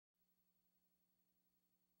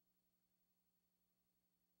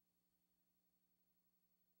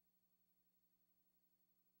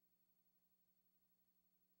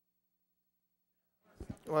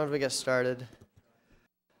Why don't we get started?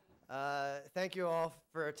 Thank you all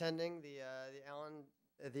for attending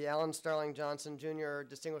the Alan Starling Johnson Jr.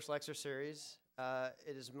 Distinguished Lecture Series.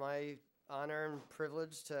 It is my honor and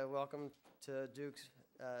privilege to welcome to Duke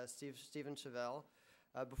Stephen Chevelle.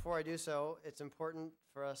 Before I do so, it's important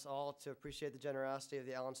for us all to appreciate the generosity of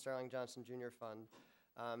the Alan Starling Johnson Jr. Fund.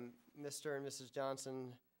 Mr. and Mrs.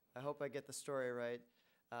 Johnson, I hope I get the story right,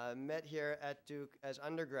 met here at Duke as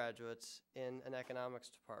undergraduates in an economics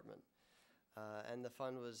department. And the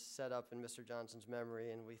fund was set up in Mr. Johnson's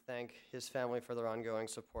memory, and we thank his family for their ongoing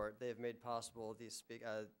support. They have made possible this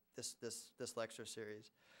lecture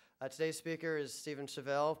series. Today's speaker is Stephen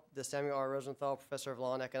Chevelle, the Samuel R. Rosenthal Professor of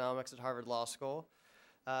Law and Economics at Harvard Law School.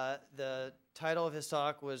 The title of his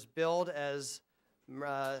talk was Billed as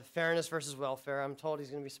Fairness versus Welfare. I'm told he's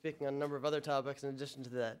going to be speaking on a number of other topics in addition to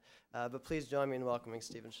that. But please join me in welcoming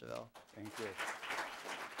Stephen Chevelle. Thank you.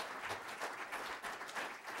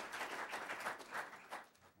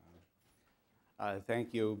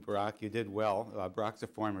 Thank you, Barack. You did well. Barack's a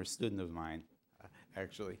former student of mine,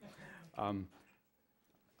 actually. I'm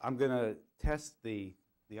going to test the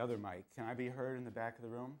other mic. Can I be heard in the back of the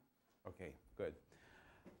room? Okay, good.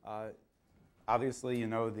 Obviously, you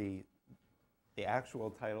know the actual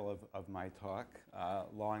title of my talk,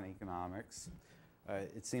 Law and Economics.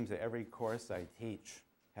 It seems that every course I teach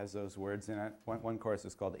has those words in it. One course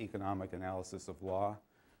is called Economic Analysis of Law,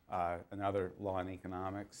 another Law and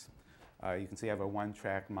Economics. You can see I have a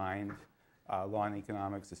one-track mind. Law and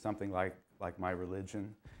economics is something like my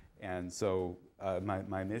religion. And so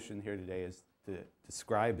my mission here today is to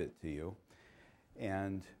describe it to you.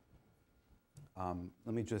 And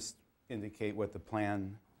let me just indicate what the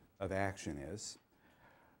plan of action is.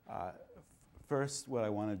 First, what I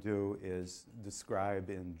want to do is describe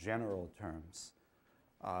in general terms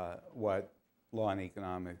what law and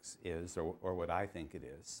economics is, or what I think it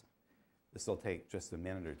is. This will take just a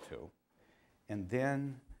minute or two. And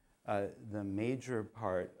then the major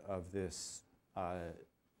part of this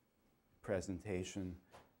presentation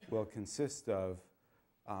will consist of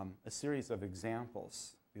a series of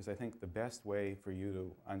examples, because I think the best way for you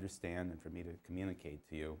to understand and for me to communicate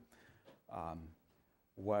to you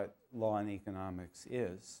what law and economics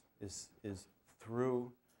is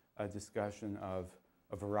through a discussion of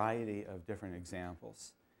a variety of different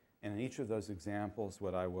examples. And in each of those examples,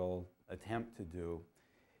 what I will attempt to do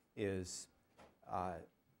is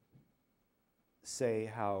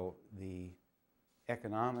say how the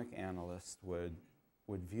economic analyst would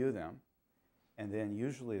view them, and then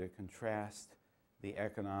usually to contrast the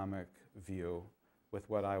economic view with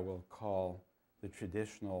what I will call the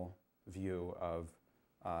traditional view of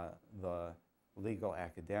the legal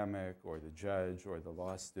academic or the judge or the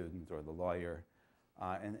law student or the lawyer.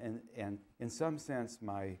 And in some sense,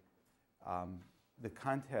 the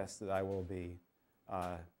contest that I will be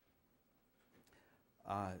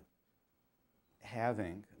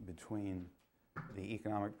having between the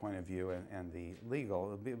economic point of view and the legal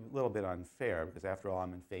will be a little bit unfair, because after all,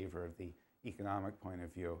 I'm in favor of the economic point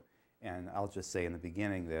of view. And I'll just say in the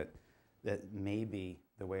beginning that maybe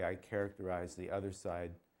the way I characterize the other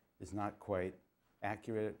side is not quite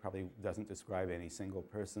accurate. It probably doesn't describe any single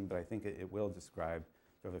person, but I think it will describe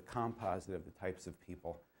sort of a composite of the types of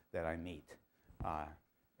people that I meet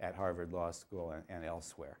at Harvard Law School and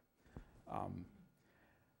elsewhere.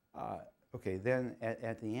 Okay, then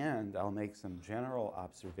at the end, I'll make some general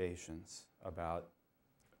observations about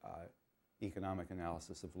economic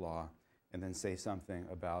analysis of law, and then say something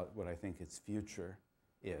about what I think its future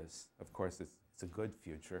is. Of course, it's a good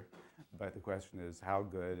future, but the question is how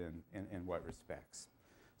good and in what respects.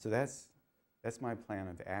 So that's my plan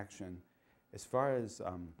of action. As far as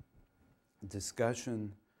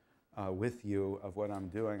discussion with you of what I'm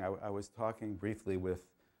doing, I was talking briefly with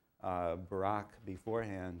Barack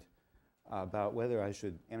beforehand about whether I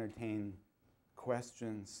should entertain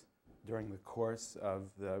questions during the course of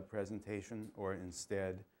the presentation, or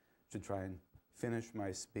instead should try and finish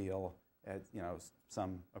my spiel at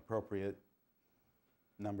some appropriate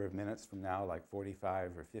number of minutes from now, like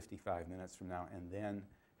 45 or 55 minutes from now, and then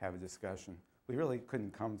have a discussion. We really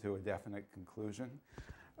couldn't come to a definite conclusion.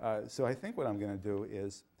 So I think what I'm going to do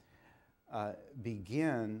is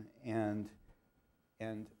begin and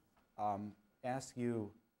ask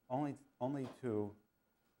you only to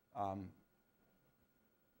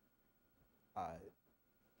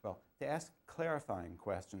to ask clarifying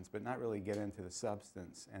questions, but not really get into the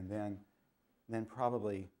substance, and then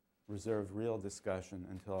probably reserve real discussion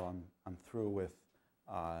until I'm through with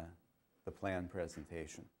the planned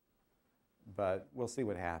presentation. But we'll see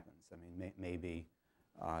what happens. I mean, maybe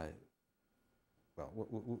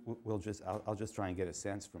well, I'll just try and get a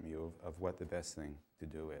sense from you of what the best thing to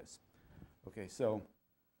do is. Okay, so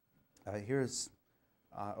here's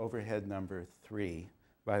overhead number 3.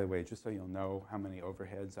 By the way, just so you'll know how many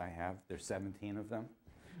overheads I have, there's 17 of them.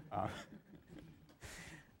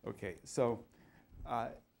 Okay, so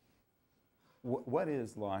what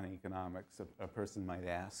is law and economics, a person might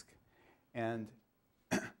ask. And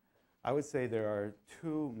I would say there are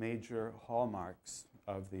 2 major hallmarks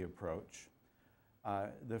of the approach.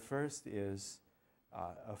 The first is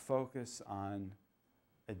a focus on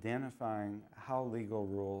identifying how legal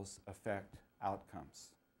rules affect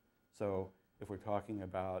outcomes. So if we're talking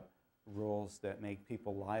about rules that make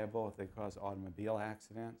people liable if they cause automobile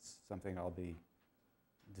accidents, something I'll be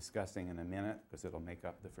discussing in a minute because it'll make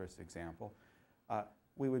up the first example,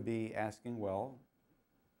 we would be asking, well,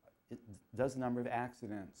 does the number of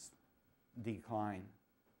accidents decline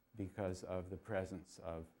because of the presence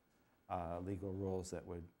of legal rules that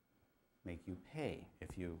would make you pay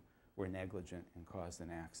if you were negligent and caused an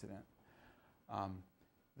accident?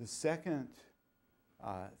 The second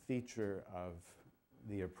feature of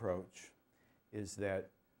the approach is that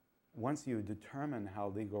once you determine how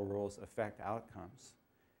legal rules affect outcomes,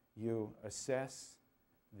 you assess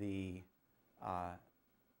the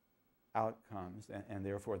outcomes and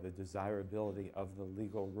therefore the desirability of the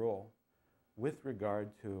legal rule with regard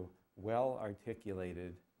to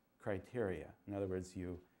well-articulated criteria. In other words,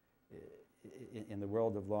 in the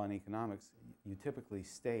world of law and economics, you typically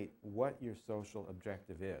state what your social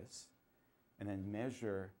objective is and then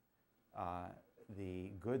measure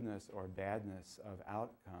the goodness or badness of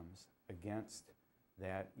outcomes against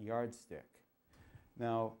that yardstick.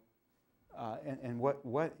 Now, and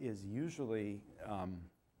what is usually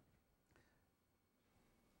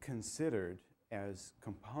considered as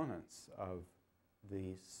components of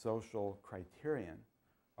the social criterion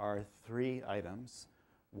are 3 items.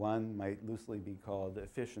 One might loosely be called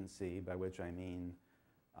efficiency, by which I mean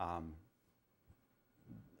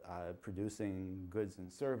producing goods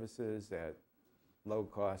and services at low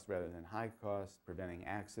cost rather than high cost, preventing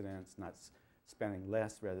accidents, not spending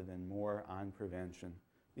less rather than more on prevention.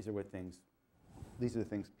 These are the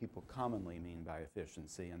things people commonly mean by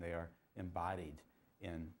efficiency, and they are embodied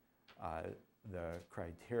in the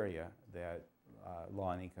criteria that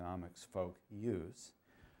law and economics folk use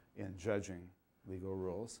in judging legal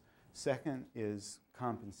rules. Second is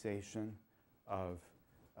compensation of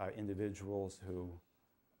individuals who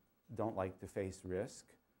don't like to face risk,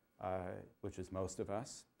 which is most of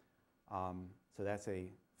us. So that's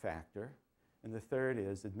a factor. And the third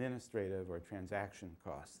is administrative or transaction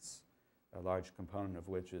costs, a large component of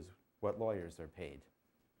which is what lawyers are paid.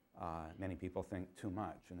 Many people think too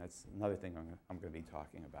much, and that's another thing I'm going to be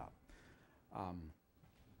talking about.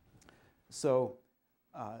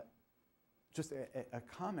 Just a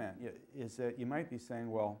comment is that you might be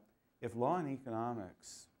saying, well, if law and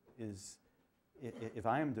economics is, if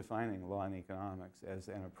I am defining law and economics as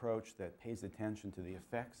an approach that pays attention to the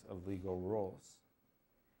effects of legal rules,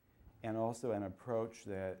 and also an approach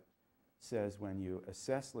that says when you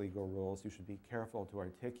assess legal rules, you should be careful to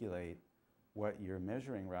articulate what your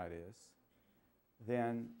measuring rod is,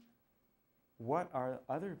 then what are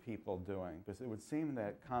other people doing? Because it would seem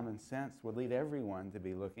that common sense would lead everyone to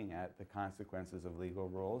be looking at the consequences of legal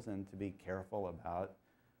rules and to be careful about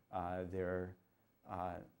their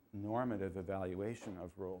normative evaluation of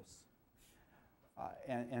rules.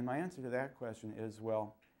 And my answer to that question is,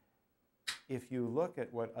 well, if you look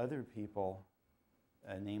at what other people,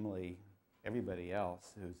 namely everybody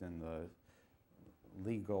else who's in the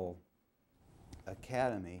legal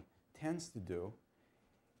academy, tends to do,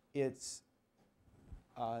 it's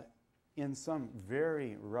in some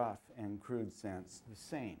very rough and crude sense the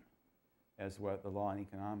same as what the law and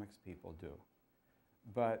economics people do.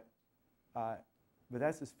 But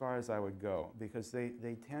that's as far as I would go, because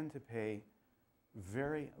they tend to pay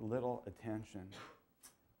very little attention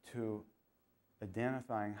to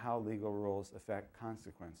identifying how legal rules affect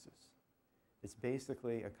consequences. It's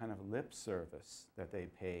basically a kind of lip service that they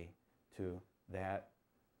pay to that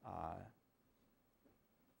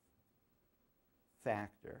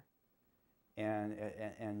factor.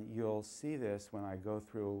 And you'll see this when I go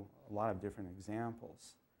through a lot of different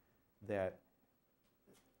examples, that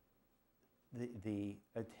the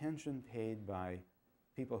attention paid by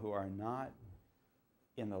people who are not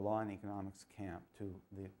in the law and economics camp to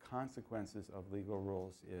the consequences of legal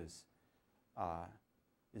rules is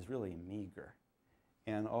really meager.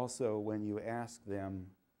 And also when you ask them,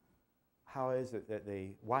 how is it that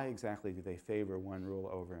why exactly do they favor one rule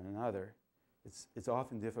over another, it's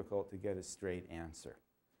often difficult to get a straight answer.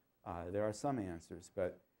 There are some answers,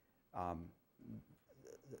 but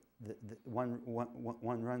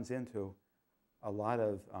one runs into a lot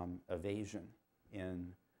of evasion in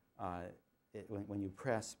when you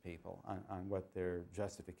press people on what their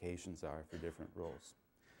justifications are for different rules.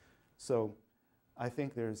 So I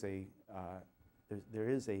think there is a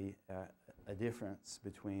difference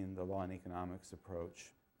between the law and economics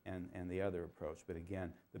approach and the other approach. But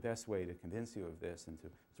again, the best way to convince you of this and to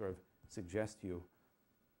sort of suggest to you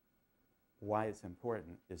why it's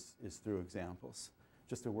important is through examples.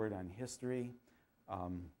 Just a word on history.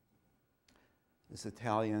 This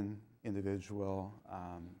Italian individual,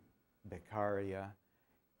 Beccaria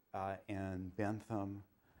and Bentham,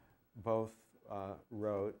 both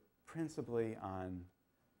wrote principally on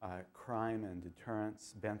crime and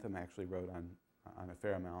deterrence. Bentham actually wrote on a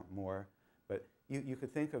fair amount more. But you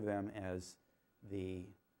could think of them as the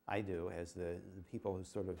people who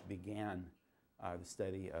sort of began the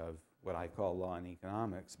study of what I call law and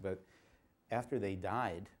economics. But after they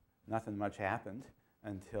died, nothing much happened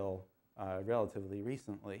until relatively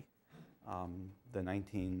recently, the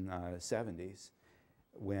 1970s,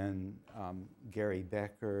 when Gary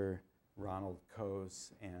Becker, Ronald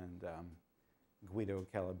Coase, and Guido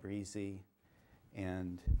Calabrese,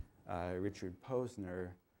 and Richard Posner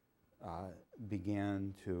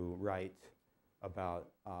began to write about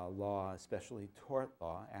law, especially tort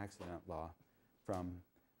law, accident law, from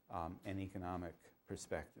an economic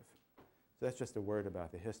perspective. So that's just a word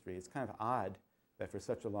about the history. It's kind of odd that for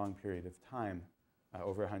such a long period of time,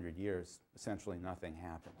 over 100 years, essentially nothing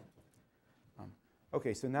happened.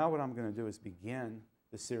 Okay, so now what I'm going to do is begin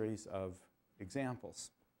the series of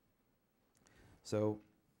examples. So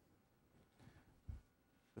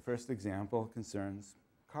the first example concerns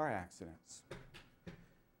car accidents.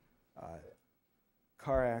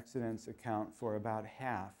 Car accidents account for about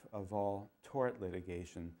half of all tort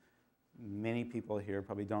litigation. Many people here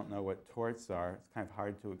probably don't know what torts are. It's kind of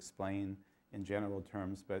hard to explain in general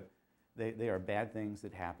terms, but they are bad things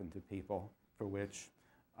that happen to people for which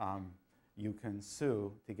you can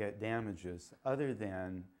sue to get damages other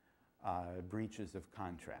than breaches of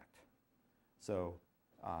contract. So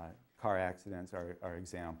car accidents are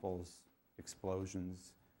examples,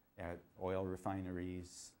 explosions at oil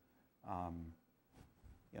refineries,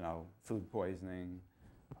 food poisoning,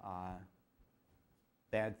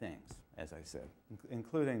 bad things, as I said,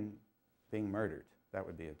 including being murdered. That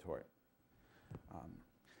would be a tort.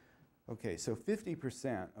 Okay, so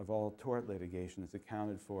 50% of all tort litigation is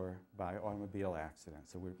accounted for by automobile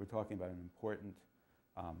accidents. So we're talking about an important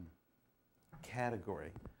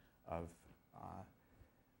category of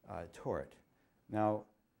tort. Now,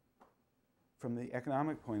 from the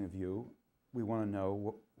economic point of view, we want to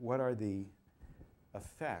know what are the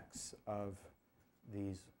effects of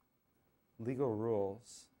these legal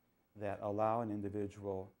rules that allow an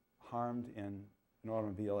individual harmed in an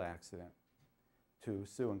automobile accident to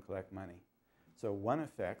sue and collect money. So one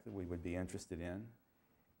effect that we would be interested in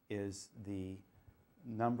is the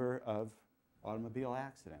number of automobile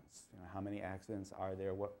accidents. How many accidents are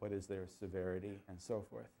there? What is their severity, and so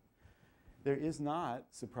forth. There is not,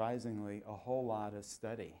 surprisingly, a whole lot of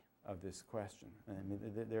study of this question. I mean,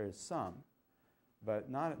 there is some,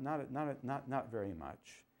 but not very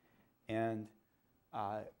much. And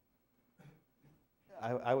I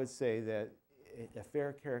would say that a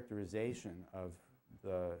fair characterization of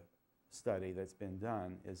the study that's been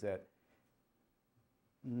done is that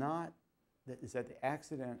the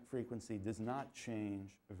accident frequency does not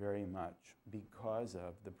change very much because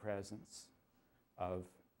of the presence of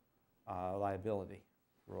liability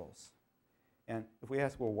rules. And if we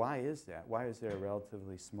ask, well, why is that? Why is there a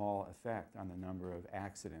relatively small effect on the number of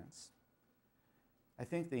accidents? I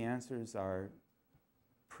think the answers are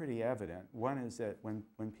pretty evident. One is that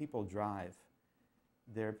when people drive,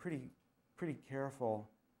 they're pretty careful,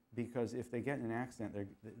 because if they get in an accident,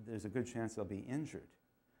 there's a good chance they'll be injured.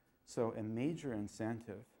 So a major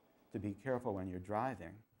incentive to be careful when you're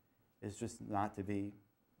driving is just not to be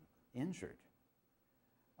injured.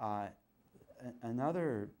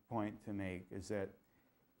 Another point to make is that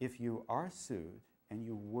if you are sued and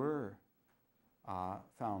you were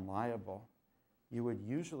found liable, you would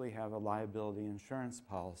usually have a liability insurance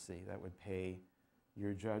policy that would pay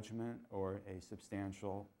your judgment or a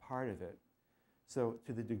substantial part of it. So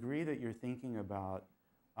to the degree that you're thinking about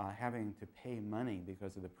having to pay money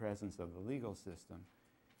because of the presence of the legal system,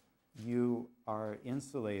 you are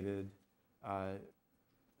insulated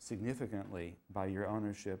significantly by your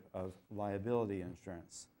ownership of liability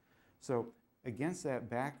insurance. So against that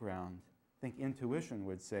background, I think intuition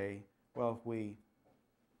would say, well,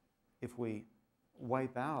 if we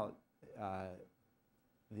wipe out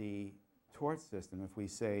the tort system, if we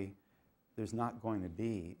say there's not going to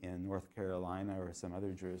be in North Carolina or some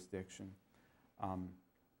other jurisdiction.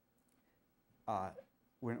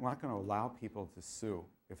 We're not going to allow people to sue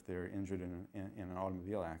if they're injured in an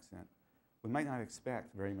automobile accident. We might not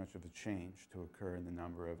expect very much of a change to occur in the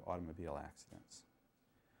number of automobile accidents.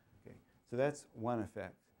 Okay, so that's one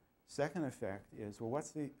effect. Second effect is, well,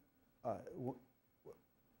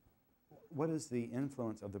 what is the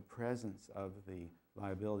influence of the presence of the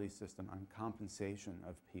liability system on compensation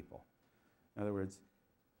of people? In other words,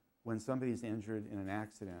 when somebody's injured in an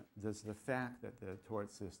accident, does the fact that the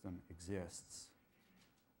tort system exists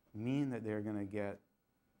mean that they're going to get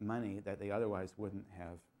money that they otherwise wouldn't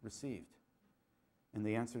have received? And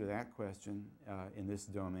the answer to that question in this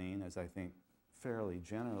domain, as I think fairly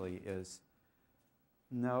generally, is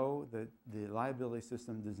no, the liability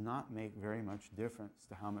system does not make very much difference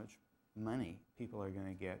to how much money people are going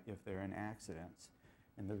to get if they're in accidents.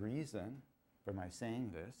 And the reason for my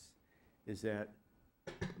saying this is that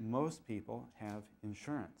most people have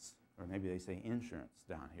insurance, or maybe they say insurance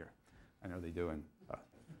down here. I know they do in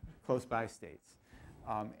close by states.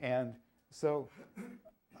 And so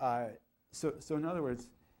in other words,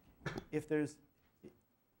 if you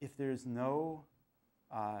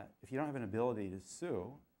don't have an ability to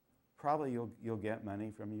sue, probably you'll get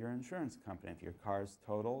money from your insurance company. If your car's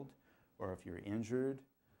totaled, or if you're injured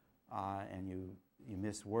and you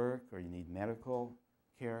miss work or you need medical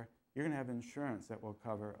care, you're going to have insurance that will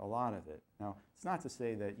cover a lot of it. Now, it's not to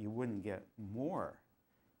say that you wouldn't get more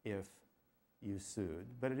if you sued,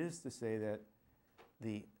 but it is to say that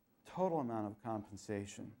the total amount of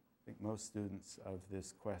compensation, I think most students of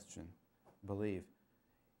this question believe,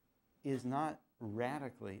 is not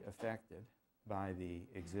radically affected by the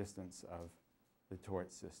existence of the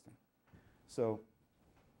tort system. So,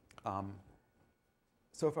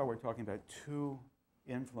 so far we're talking about two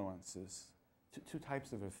influences, two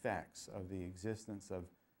types of effects of the existence of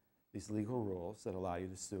these legal rules that allow you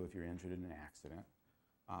to sue if you're injured in an accident.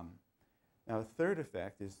 Now, a third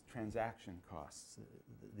effect is transaction costs.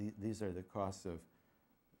 These are the costs of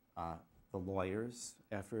the lawyer's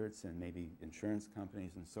efforts and maybe insurance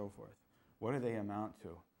companies and so forth. What do they amount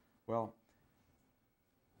to? Well,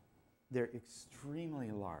 they're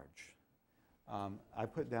extremely large. I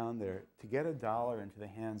put down there, to get $1 into the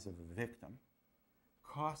hands of a victim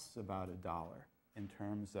costs about $1 in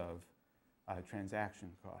terms of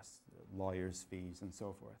transaction costs, lawyers' fees, and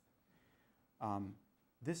so forth.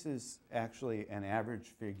 This is actually an average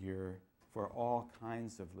figure for all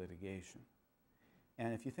kinds of litigation.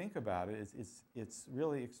 And if you think about it, it's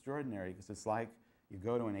really extraordinary, because it's like you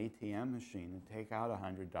go to an ATM machine and take out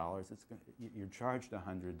 $100. You're charged a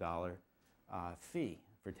 $100 fee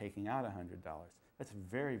for taking out $100. That's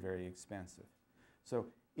very, very expensive. So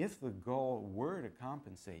if the goal were to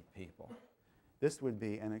compensate people, this would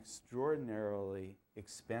be an extraordinarily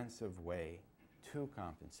expensive way to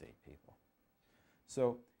compensate people.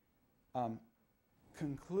 So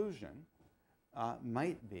conclusion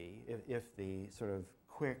might be, if the sort of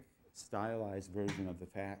quick, stylized version of the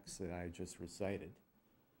facts that I just recited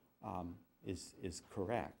is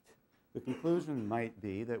correct, the conclusion might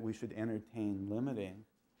be that we should entertain limiting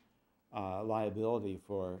liability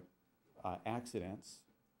for accidents,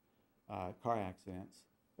 car accidents,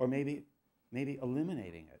 or maybe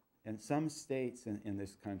eliminating it. And some states in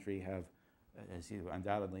this country have, as you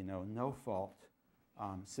undoubtedly know, no-fault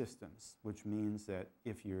systems, which means that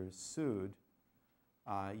if you're sued,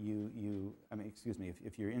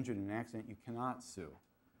 if you're injured in an accident, you cannot sue.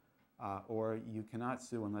 Or you cannot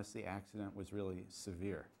sue unless the accident was really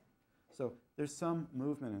severe. So there's some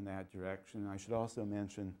movement in that direction. I should also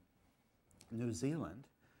mention New Zealand.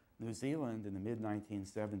 New Zealand in the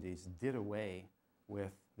mid-1970s did away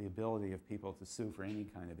with the ability of people to sue for any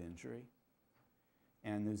kind of injury.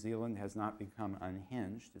 And New Zealand has not become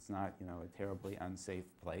unhinged. It's not, a terribly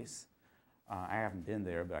unsafe place. I haven't been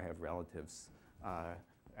there, but I have relatives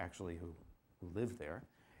actually who live there.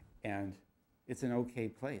 And it's an okay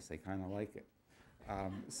place. They kind of like it.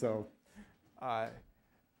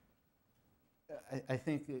 I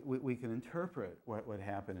think we can interpret what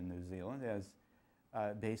happened in New Zealand as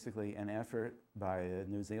basically an effort by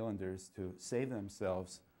New Zealanders to save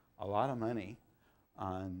themselves a lot of money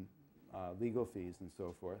on legal fees and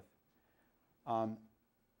so forth,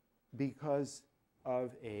 because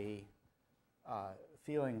of a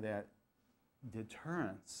feeling that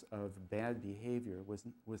deterrence of bad behavior was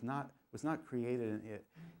not created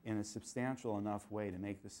in a substantial enough way to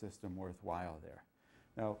make the system worthwhile there.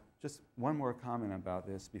 Now, just one more comment about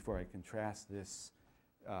this before I contrast this,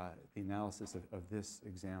 the analysis of this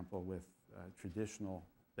example with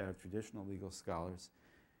that of traditional legal scholars.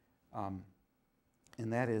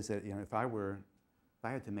 and that is that, if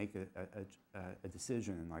I had to make a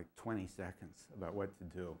decision in like 20 seconds about what to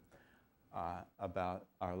do about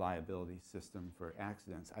our liability system for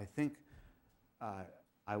accidents, I think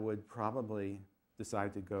I would probably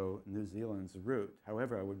decide to go New Zealand's route.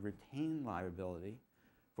 However, I would retain liability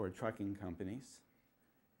for trucking companies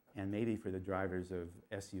and maybe for the drivers of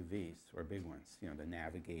SUVs or big ones, the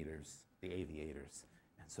Navigators, the Aviators,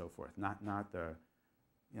 and so forth. Not the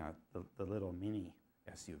little mini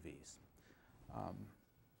SUVs.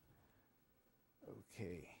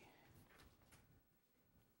 Okay.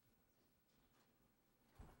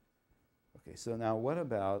 Okay, so now what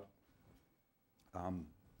about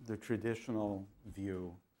the traditional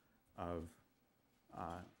view of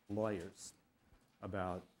lawyers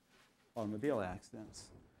about automobile accidents?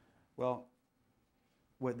 Well,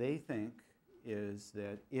 what they think is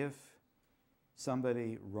that if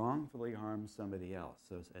somebody wrongfully harms somebody else,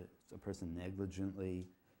 so a person negligently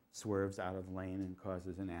swerves out of lane and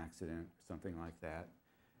causes an accident, something like that,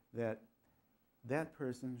 that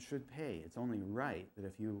person should pay. It's only right that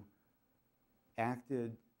if you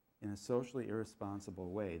acted in a socially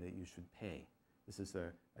irresponsible way that you should pay. This is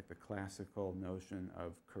like the classical notion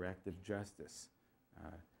of corrective justice,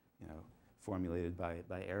 formulated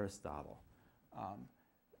by Aristotle.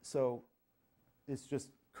 So it's just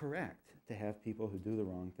correct to have people who do the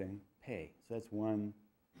wrong thing pay. So that's one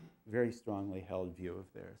very strongly held view of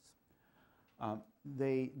theirs.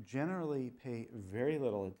 They generally pay very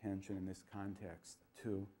little attention in this context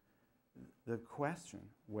to the question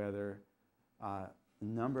whether the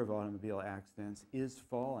number of automobile accidents is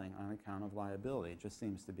falling on account of liability. It just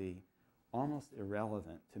seems to be almost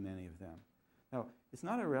irrelevant to many of them. Now, it's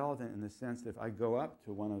not irrelevant in the sense that if I go up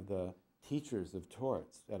to one of the teachers of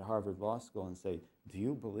torts at Harvard Law School and say, do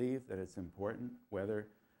you believe that it's important whether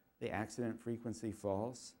the accident frequency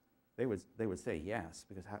falls? They would say yes,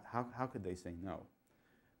 because how could they say no?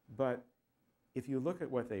 But if you look at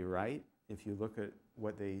what they write, if you look at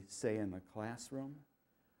what they say in the classroom,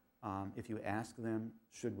 if you ask them,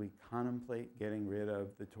 should we contemplate getting rid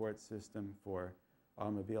of the tort system for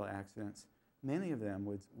automobile accidents, many of them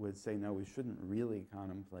would say, no, we shouldn't really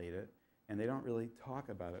contemplate it, and they don't really talk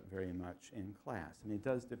about it very much in class. I mean, it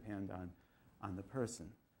does depend on the person,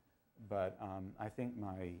 but I think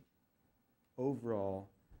my overall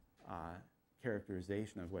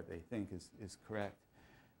characterization of what they think is correct.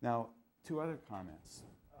 Now, two other comments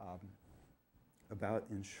about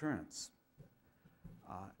insurance.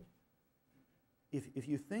 If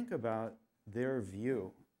you think about their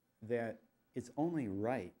view that it's only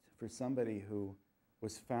right for somebody who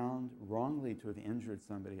was found wrongly to have injured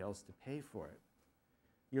somebody else to pay for it,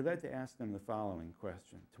 you're led to ask them the following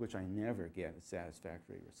question, to which I never get a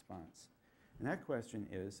satisfactory response. And that question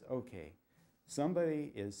is, okay,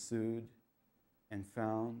 somebody is sued and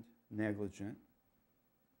found negligent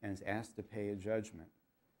and is asked to pay a judgment.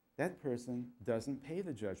 That person doesn't pay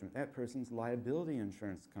the judgment. That person's liability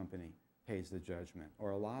insurance company pays the judgment,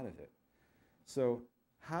 or a lot of it. So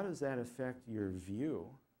how does that affect your view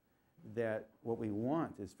that what we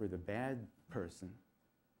want is for the bad person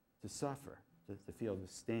to suffer, to feel the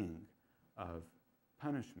sting of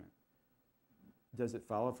punishment? Does it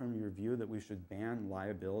follow from your view that we should ban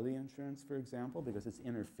liability insurance, for example, because it's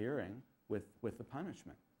interfering with the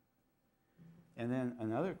punishment? And then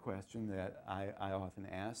another question that I often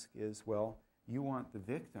ask is, well, you want the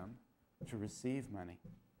victim to receive money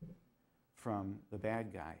from the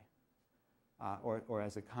bad guy, or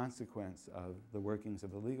as a consequence of the workings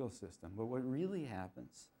of the legal system. But what really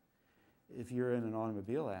happens if you're in an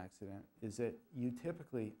automobile accident is that you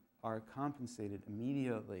typically are compensated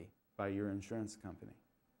immediately by your insurance company.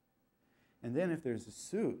 And then if there's a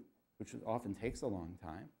suit, which often takes a long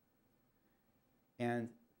time, and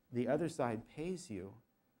the other side pays you,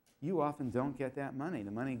 you often don't get that money. The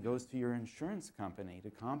money goes to your insurance company to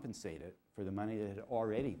compensate it for the money that had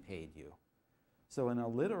already paid you. So in a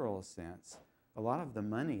literal sense, a lot of the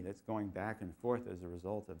money that's going back and forth as a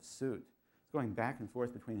result of suit is going back and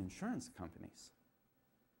forth between insurance companies.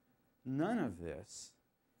 None of this,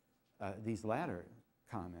 these latter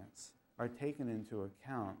comments, are taken into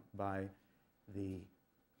account by the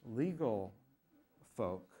legal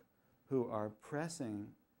folk who are pressing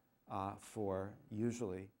for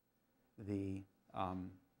usually the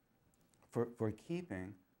for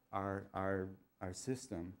keeping our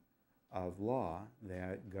system of law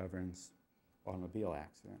that governs automobile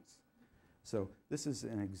accidents. So this is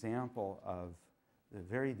an example of the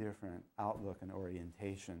very different outlook and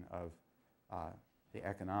orientation of the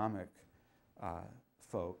economic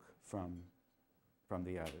folk from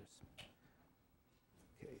the others.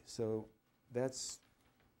 Okay, so that's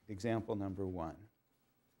example number one.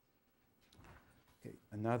 Okay,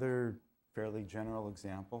 another fairly general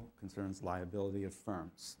example concerns liability of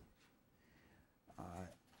firms.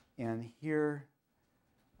 And here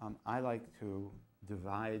I like to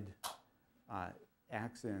divide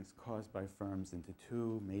accidents caused by firms into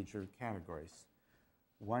two major categories.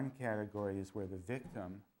 One category is where the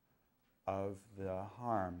victim of the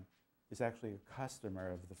harm is actually a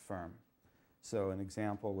customer of the firm. So an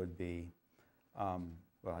example would be,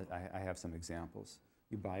 well, I have some examples.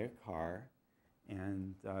 You buy a car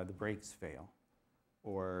and the brakes fail.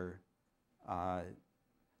 Or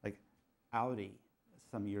like Audi,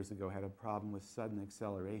 some years ago, had a problem with sudden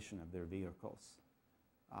acceleration of their vehicles.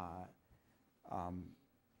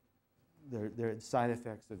 There are side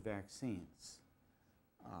effects of vaccines.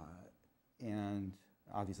 And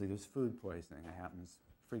obviously there's food poisoning that happens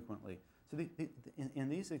frequently. So in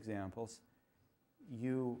these examples,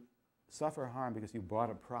 you suffer harm because you bought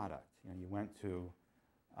a product. You know, you went to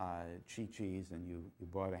Chi-Chi's and you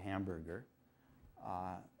bought a hamburger.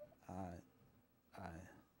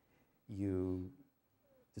 You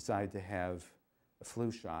decide to have a flu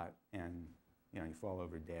shot and you fall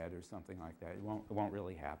over dead or something like that. It won't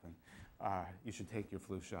really happen. You should take your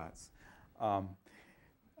flu shots.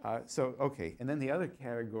 So, okay, and then the other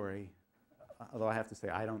category, although I have to say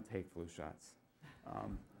I don't take flu shots.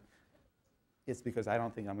 It's because I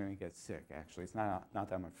don't think I'm going to get sick, actually. It's not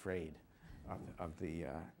that I'm afraid of the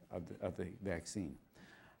vaccine.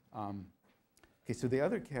 Okay, so the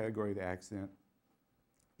other category of accident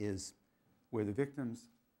is where the victims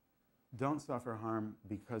don't suffer harm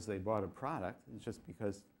because they bought a product. It's just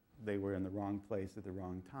because they were in the wrong place at the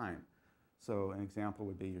wrong time. So an example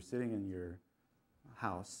would be you're sitting in your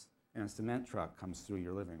house and a cement truck comes through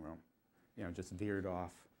your living room, just veered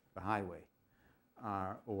off the highway.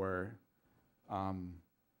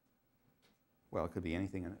 Well, it could be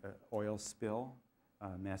anything. An oil spill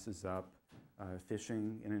messes up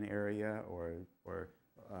fishing in an area or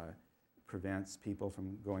prevents people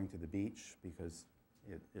from going to the beach because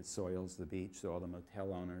it soils the beach, so all the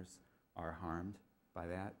motel owners are harmed by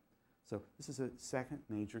that. So this is a second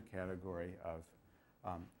major category of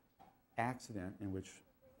accident in which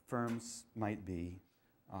firms might be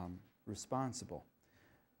responsible.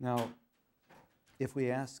 Now, if we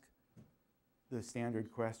ask the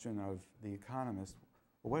standard question of the economist,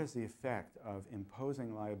 well, what is the effect of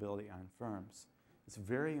imposing liability on firms? It's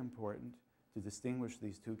very important to distinguish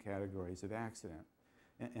these two categories of accident.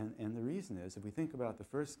 And the reason is, if we think about the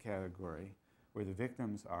first category, where the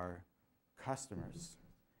victims are customers,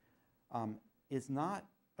 it's not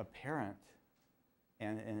apparent,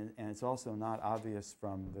 and it's also not obvious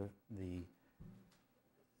from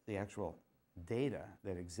the actual data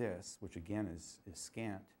that exists, which again is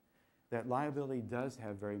scant, that liability does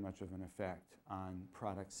have very much of an effect on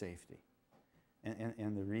product safety.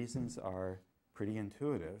 And the reasons are pretty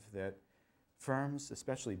intuitive, that firms,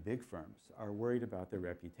 especially big firms, are worried about their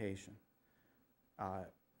reputation.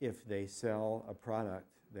 If they sell a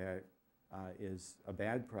product that is a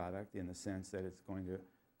bad product in the sense that it's going to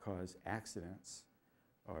cause accidents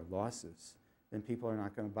or losses, then people are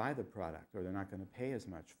not going to buy the product or they're not going to pay as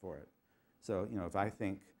much for it. So, if I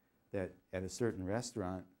think that at a certain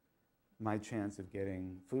restaurant my chance of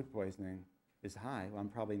getting food poisoning is high, well, I'm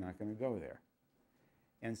probably not going to go there.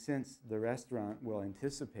 And since the restaurant will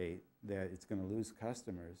anticipate that it's going to lose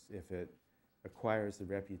customers if it acquires the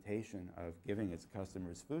reputation of giving its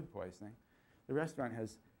customers food poisoning, the restaurant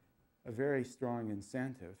has a very strong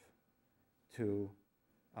incentive to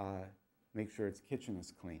make sure its kitchen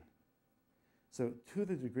is clean. So to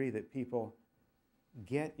the degree that people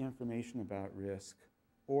get information about risk,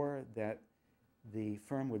 or that the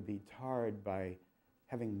firm would be tarred by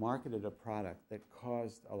having marketed a product that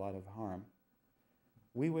caused a lot of harm,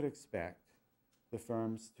 we would expect the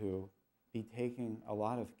firms to be taking a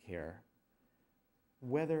lot of care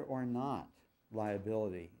whether or not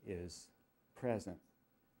liability is present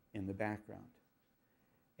in the background.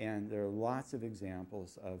 And there are lots of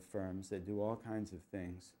examples of firms that do all kinds of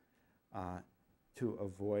things to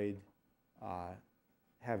avoid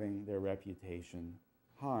having their reputation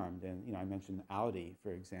harmed. And I mentioned Audi,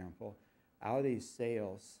 for example. Audi's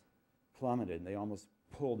sales plummeted. They almost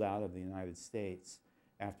pulled out of the United States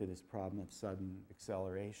after this problem of sudden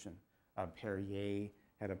acceleration. Perrier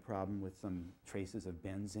had a problem with some traces of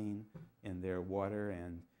benzene in their water,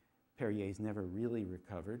 and Perrier's never really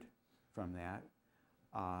recovered from that.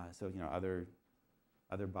 So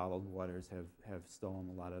other bottled waters have stolen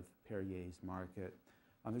a lot of Perrier's market.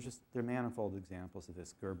 There are manifold examples of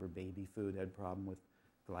this. Gerber baby food had a problem with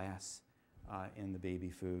glass in the baby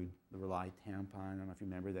food. The Rely tampon, I don't know if you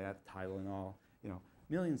remember that, Tylenol,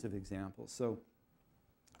 millions of examples. So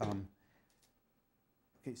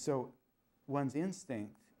Okay, so one's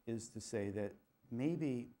instinct is to say that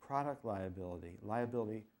maybe product liability,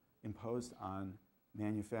 liability imposed on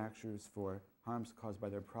manufacturers for harms caused by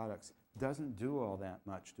their products, doesn't do all that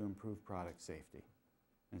much to improve product safety.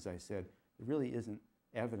 As I said, there really isn't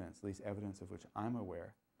evidence, at least evidence of which I'm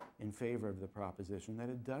aware, in favor of the proposition that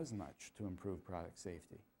it does much to improve product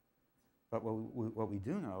safety. But what we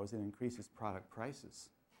do know is it increases product prices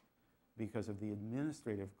because of the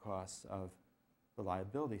administrative costs of the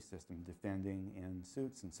liability system, defending in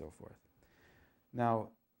suits and so forth. Now,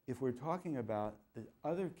 if we're talking about the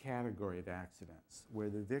other category of accidents where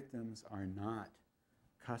the victims are not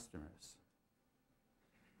customers,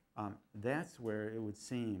 that's where it would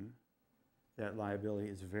seem that liability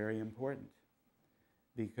is very important.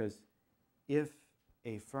 Because if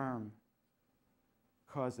a firm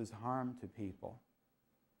causes harm to people,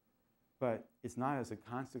 but it's not as a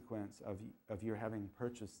consequence of your having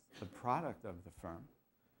purchased the product of the firm,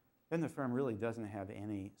 then the firm really doesn't have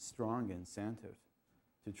any strong incentive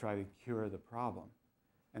to try to cure the problem.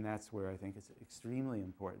 And that's where I think it's extremely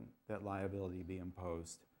important that liability be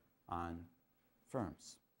imposed on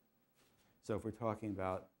firms. So if we're talking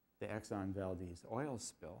about the Exxon Valdez oil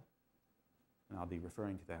spill, and I'll be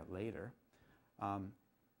referring to that later,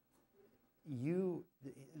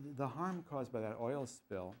 the harm caused by that oil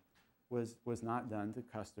spill was not done to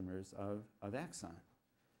customers of Exxon.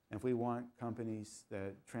 And if we want companies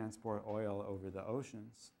that transport oil over the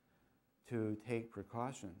oceans to take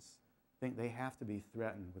precautions, I think they have to be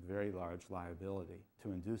threatened with very large liability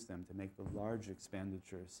to induce them to make the large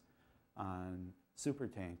expenditures on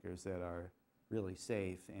supertankers that are really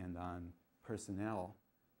safe and on personnel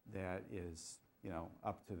that is,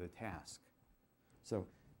 up to the task. So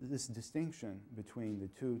this distinction between the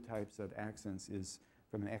two types of accidents is,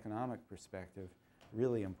 from an economic perspective,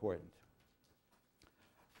 really important.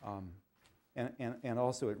 And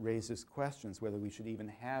also it raises questions whether we should even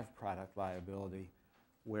have product liability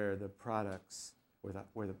where the products,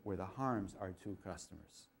 where the harms are to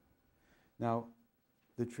customers. Now,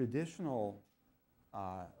 the traditional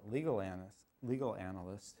legal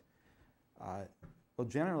analyst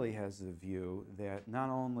generally has the view that not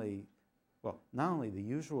only the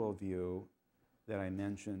usual view that I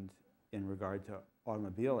mentioned in regard to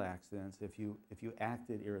automobile accidents, if you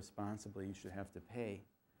acted irresponsibly, you should have to pay.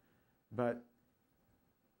 But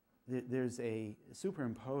there's a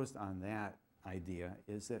superimposed on that idea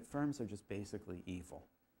is that firms are just basically evil.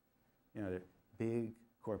 Big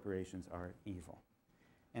corporations are evil.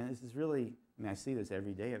 And this is really, I see this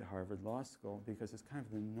every day at Harvard Law School because it's kind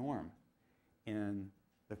of the norm in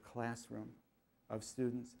the classroom of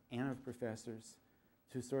students and of professors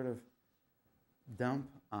to sort of dump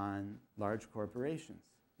on large corporations.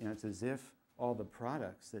 It's as if all the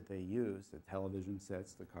products that they use, the television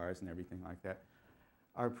sets, the cars and everything like that,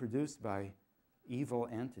 are produced by evil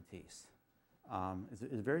entities. It's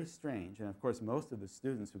very strange, and of course most of the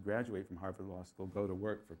students who graduate from Harvard Law School go to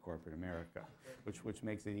work for corporate America, which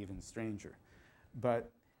makes it even stranger.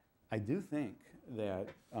 But I do think that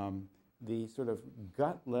the sort of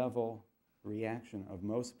gut level reaction of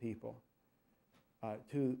most people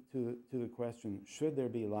to the question, should there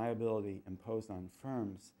be liability imposed on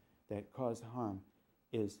firms that cause harm,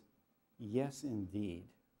 is yes indeed,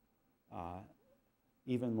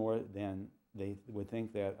 even more than they would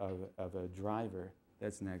think that of a driver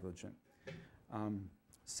that's negligent.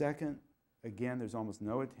 Second, again, there's almost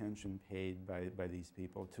no attention paid by these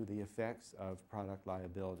people to the effects of product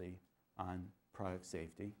liability on product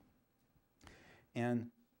safety. And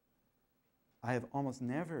I have almost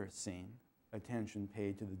never seen attention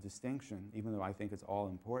paid to the distinction, even though I think it's all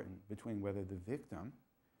important, between whether the victim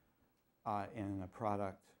in a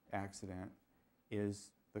product accident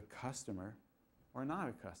is the customer or not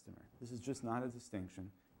a customer. This is just not a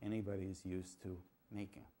distinction anybody is used to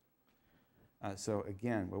making. So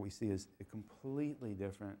again, what we see is a completely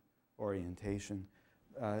different orientation.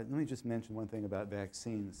 Let me just mention one thing about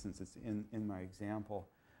vaccines, since it's in my example.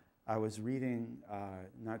 I was reading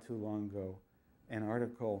not too long ago an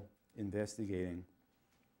article investigating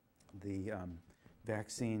the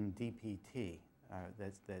vaccine DPT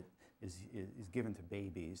that is given to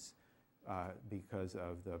babies because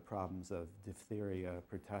of the problems of diphtheria,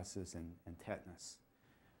 pertussis, and tetanus.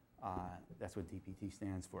 That's what DPT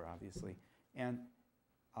stands for, obviously. And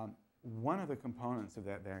one of the components of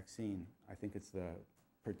that vaccine, I think it's the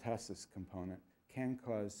pertussis component, can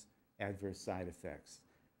cause adverse side effects.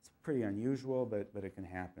 It's pretty unusual, but it can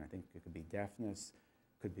happen. I think it could be deafness,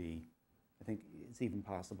 could be, I think it's even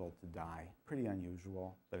possible to die. Pretty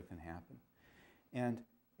unusual, but it can happen. And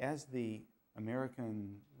as the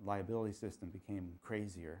American liability system became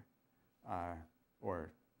crazier,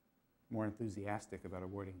 or more enthusiastic about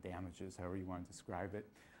awarding damages, however you want to describe it,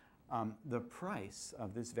 the price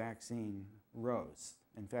of this vaccine rose.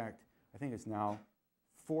 In fact, I think it's now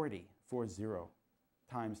 40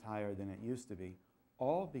 times higher than it used to be,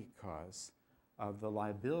 all because of the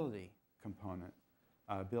liability component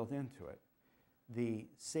built into it. The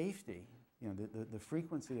safety, the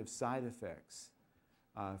frequency of side effects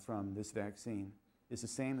from this vaccine is the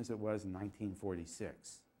same as it was in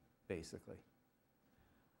 1946, basically.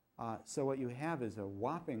 So what you have is a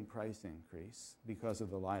whopping price increase because of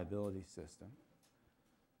the liability system,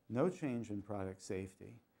 no change in product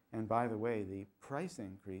safety, and by the way, the price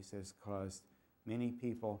increase has caused many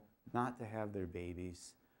people not to have their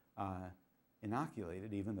babies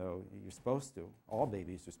inoculated, even though you're supposed to. All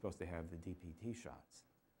babies are supposed to have the DPT shots.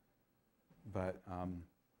 But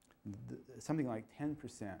something like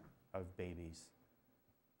 10% of babies,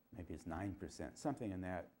 maybe it's 9%, something in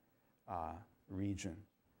that region,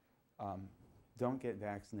 don't get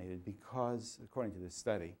vaccinated because, according to this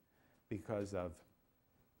study, because of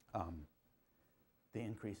the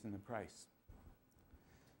increase in the price.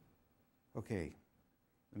 Okay,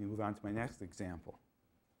 let me move on to my next example.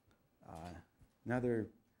 Another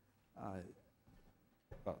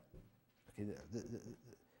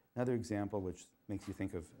example which makes you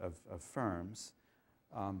think of firms.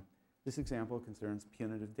 This example concerns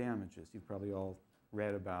punitive damages. You've probably all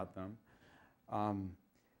read about them.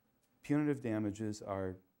 Punitive damages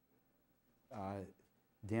are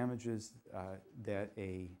damages that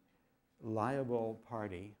a liable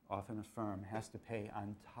party, often a firm, has to pay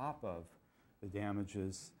on top of the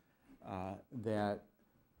damages that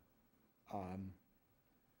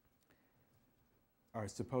are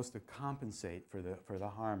supposed to compensate for the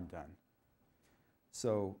harm done.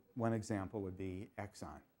 So one example would be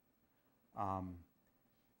Exxon.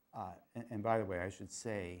 And by the way, I should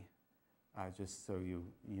say, just so you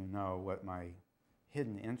know what my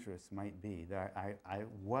hidden interests might be, that I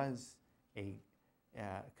was a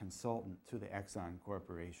consultant to the Exxon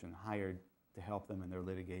Corporation, hired to help them in their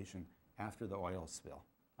litigation after the oil spill.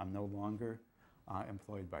 I'm no longer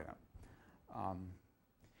employed by them.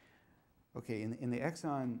 Okay, in the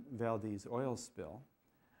Exxon Valdez oil spill,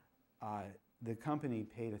 the company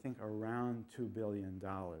paid, I think, around $2 billion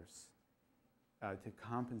to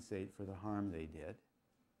compensate for the harm they did.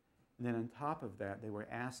 And then on top of that, they were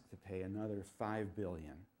asked to pay another $5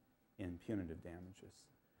 billion in punitive damages.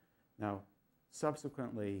 Now,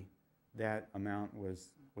 subsequently, that amount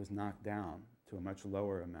was knocked down to a much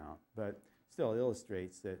lower amount, but still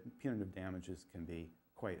illustrates that punitive damages can be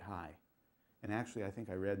quite high. And actually, I think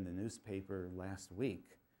I read in the newspaper last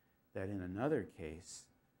week that in another case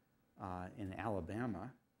in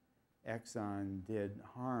Alabama, Exxon did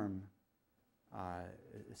harm,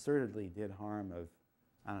 assertedly did harm of,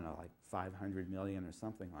 I don't know, like 500 million or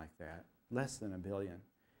something like that, less than $1 billion.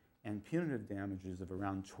 And punitive damages of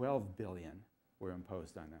around 12 billion were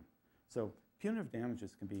imposed on them. So punitive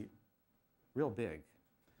damages can be real big.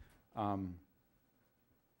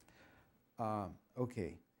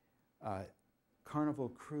 Okay. Carnival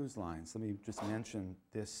Cruise Lines. Let me just mention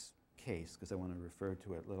this case because I want to refer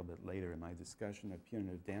to it a little bit later in my discussion of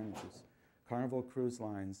punitive damages. Carnival Cruise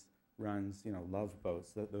Lines runs, love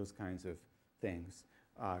boats, those kinds of things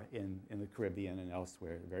in the Caribbean and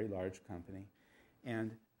elsewhere, a very large company.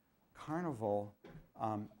 And Carnival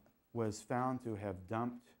was found to have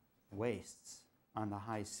dumped wastes on the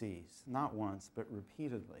high seas, not once, but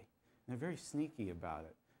repeatedly. And they're very sneaky about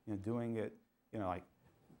it, doing it, like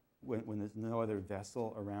when there's no other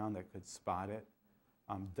vessel around that could spot it,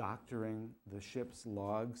 doctoring the ship's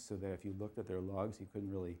logs so that if you looked at their logs, you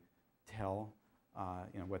couldn't really tell,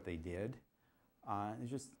 what they did.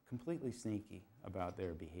 It's just completely sneaky about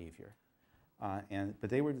their behavior. But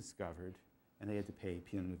they were discovered, and they had to pay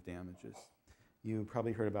punitive damages. You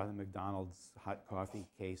probably heard about the McDonald's hot coffee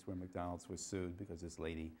case where McDonald's was sued because this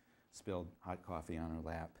lady spilled hot coffee on her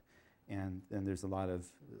lap. And there's a lot of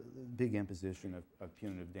big imposition of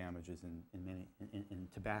punitive damages in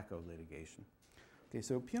tobacco litigation. Okay,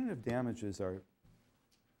 so punitive damages are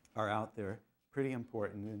out there, pretty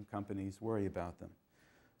important, and companies worry about them.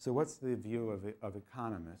 So what's the view of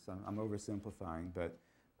economists? I'm oversimplifying, but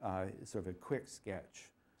sort of a quick sketch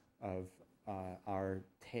of our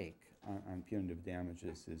take on punitive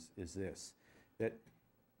damages is this, that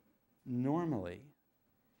normally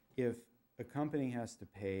if a company has to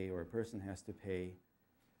pay or a person has to pay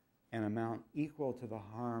an amount equal to the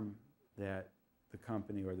harm that the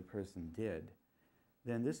company or the person did,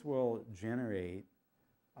 then this will generate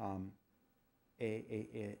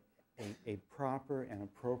a proper and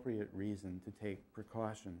appropriate reason to take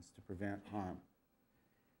precautions to prevent harm.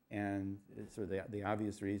 And sort of the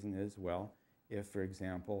obvious reason is, well, if, for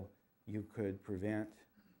example, you could prevent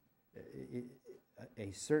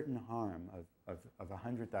a certain harm of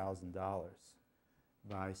 $100,000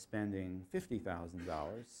 by spending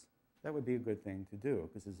 $50,000, that would be a good thing to do,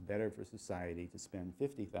 because it's better for society to spend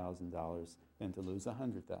 $50,000 than to lose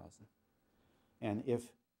 $100,000. And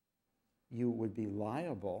if you would be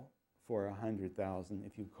liable for $100,000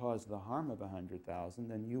 if you caused the harm of $100,000,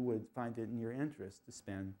 then you would find it in your interest to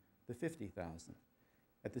spend the $50,000.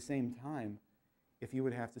 At the same time, if you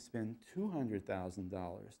would have to spend $200,000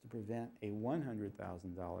 to prevent a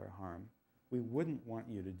 $100,000 harm, we wouldn't want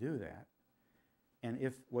you to do that. And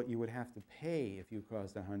if what you would have to pay if you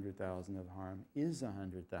caused $100,000 of harm is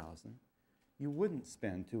 $100,000, you wouldn't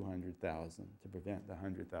spend $200,000 to prevent the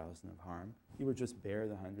 $100,000 of harm. You would just bear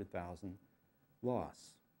the $100,000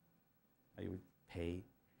 loss. You would pay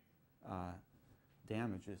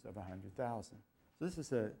damages of $100,000. So this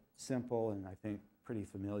is a simple and I think pretty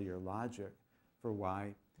familiar logic for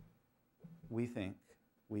why we think,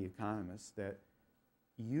 we economists, that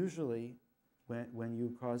usually when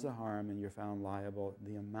you cause a harm and you're found liable,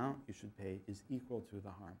 the amount you should pay is equal to the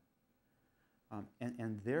harm.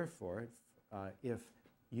 And therefore, if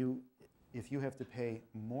you have to pay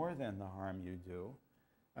more than the harm you do,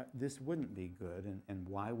 this wouldn't be good. And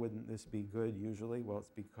why wouldn't this be good usually? Well, it's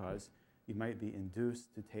because you might be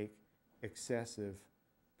induced to take excessive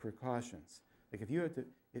precautions. Like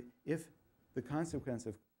if the consequence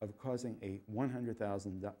of causing a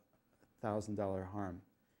 $100,000 harm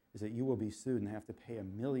is that you will be sued and have to pay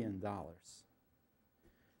 $1 million,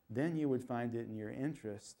 then you would find it in your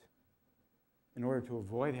interest, in order to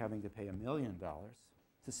avoid having to pay $1 million,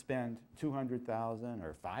 to spend $200,000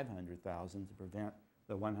 or $500,000 to prevent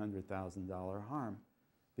the $100,000 harm,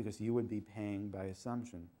 because you would be paying, by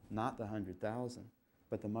assumption, not the 100,000,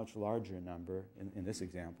 but the much larger number, in this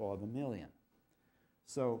example, of $1 million.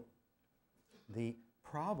 So the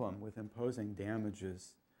problem with imposing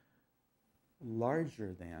damages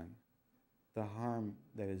larger than the harm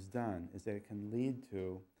that is done is that it can lead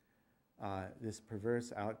to this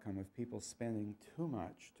perverse outcome of people spending too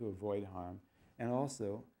much to avoid harm, and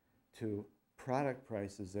also to product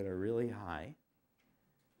prices that are really high,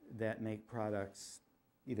 that make products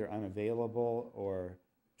either unavailable or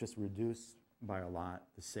just reduce by a lot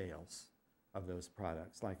the sales of those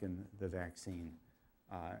products, like in the vaccine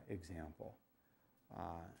example.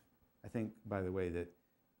 I think, by the way, that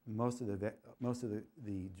most of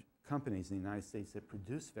the companies in the United States that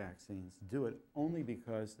produce vaccines do it only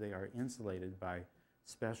because they are insulated by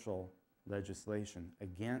special legislation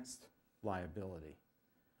against liability.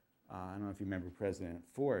 I don't know if you remember President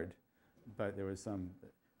Ford, but there was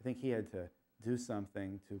I think he had to do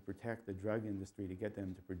something to protect the drug industry to get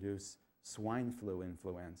them to produce swine flu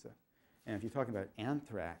influenza. And if you're talking about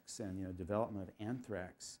anthrax and development of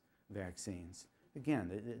anthrax vaccines, again,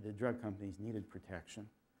 the drug companies needed protection,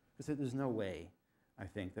 because there's no way, I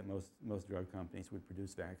think, that most drug companies would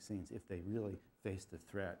produce vaccines if they really faced the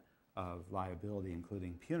threat of liability,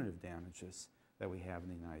 including punitive damages that we have in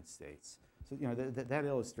the United States. So that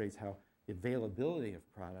illustrates how the availability of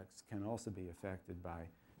products can also be affected by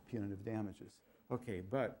punitive damages. Okay,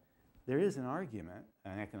 but there is an argument,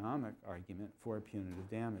 an economic argument, for punitive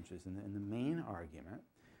damages, and the main argument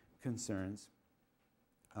concerns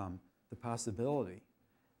the possibility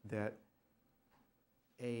that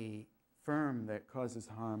a firm that causes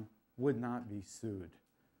harm would not be sued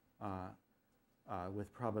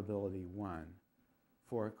with probability 1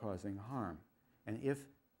 for causing harm. And if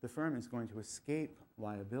the firm is going to escape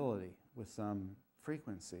liability with some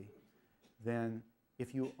frequency, then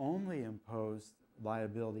if you only imposed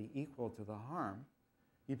liability equal to the harm,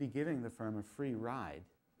 you'd be giving the firm a free ride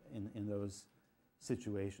in those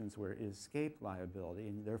situations where it escaped liability,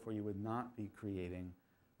 and therefore you would not be creating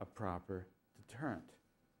a proper deterrent.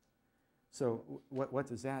 So what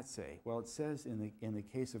does that say? Well, it says in the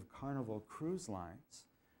case of Carnival Cruise Lines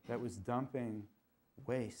that was dumping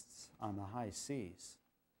wastes on the high seas,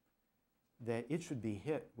 that it should be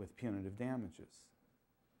hit with punitive damages.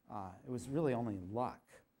 It was really only luck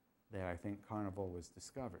that I think Carnival was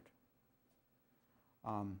discovered.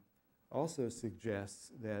 Also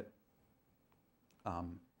suggests that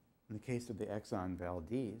in the case of the Exxon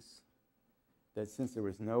Valdez, that since there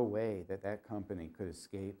was no way that that company could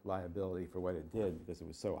escape liability for what it did, because it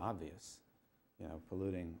was so obvious,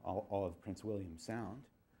 polluting all of Prince William Sound,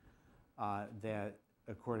 that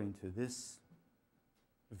according to this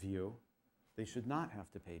view, they should not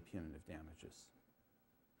have to pay punitive damages.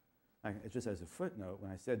 Just as a footnote,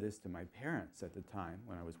 when I said this to my parents at the time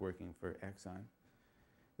when I was working for Exxon,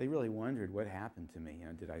 they really wondered what happened to me.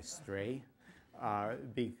 Did I stray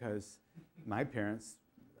because my parents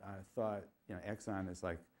thought, Exxon is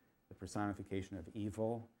like the personification of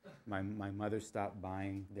evil. My mother stopped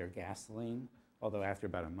buying their gasoline, although after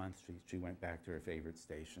about a month she went back to her favorite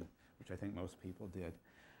station, which I think most people did.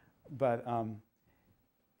 But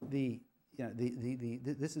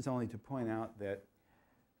this is only to point out that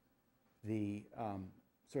the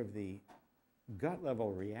sort of the gut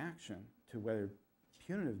level reaction to whether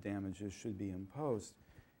punitive damages should be imposed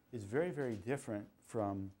is very, very different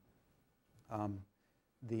from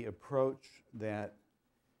the approach that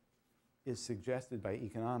is suggested by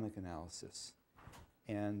economic analysis.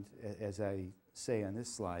 And as I say on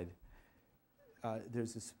this slide,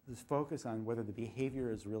 there's this focus on whether the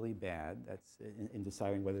behavior is really bad, that's in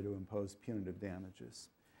deciding whether to impose punitive damages.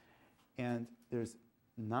 And there's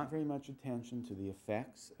not very much attention to the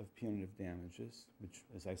effects of punitive damages, which,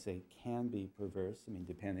 as I say, can be perverse,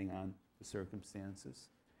 depending on the circumstances.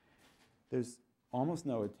 There's almost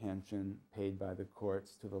no attention paid by the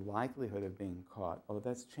courts to the likelihood of being caught, although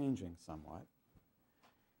that's changing somewhat.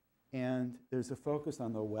 And there's a focus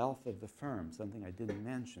on the wealth of the firm, something I didn't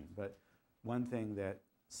mention, but one thing that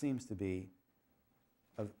seems to be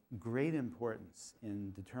of great importance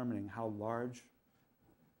in determining how large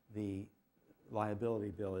the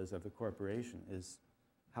liability bill is of the corporation is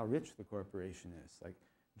how rich the corporation is. Like,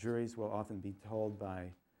 juries will often be told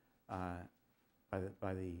by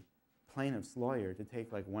the plaintiff's lawyer to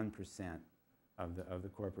take like 1% of the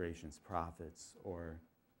corporation's profits or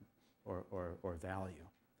value.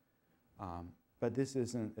 But this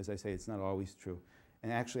isn't, as I say, it's not always true.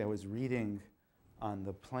 And actually, I was reading on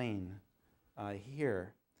the plane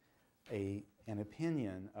here an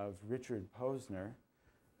opinion of Richard Posner,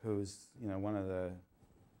 who's one of the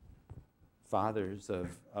fathers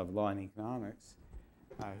of law and economics,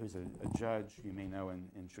 who's a judge you may know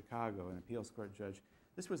in Chicago, an appeals court judge.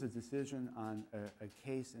 This was a decision on a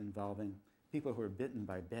case involving people who were bitten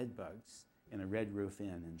by bed bugs in a Red Roof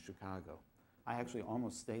Inn in Chicago. I actually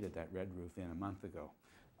almost stayed at that Red Roof Inn a month ago.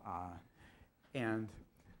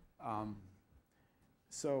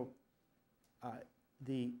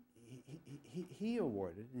 He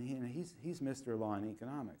awarded, and he's Mr. Law in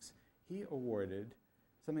Economics, he awarded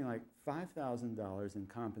something like $5,000 in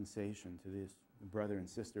compensation to this brother and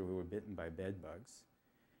sister who were bitten by bed bugs,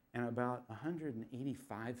 and about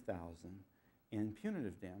 $185,000 in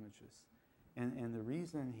punitive damages. And the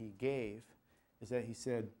reason he gave is that he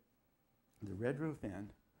said the Red Roof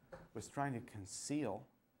Inn was trying to conceal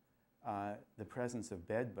the presence of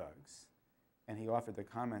bed bugs, and he offered the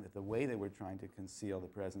comment that the way they were trying to conceal the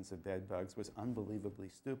presence of bed bugs was unbelievably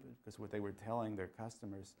stupid, because what they were telling their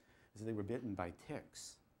customers is that they were bitten by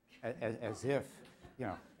ticks, as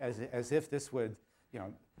if this would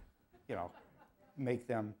make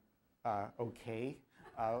them okay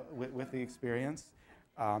with the experience.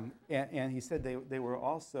 And he said they were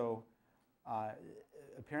also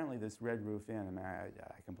apparently this Red Roof Inn,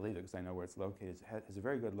 I can believe it because I know where it's located, has a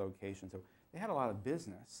very good location. So they had a lot of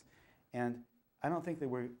business. And I don't think they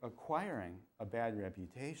were acquiring a bad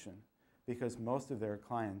reputation because most of their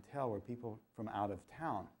clientele were people from out of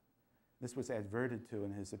town. This was adverted to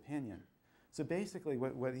in his opinion. So basically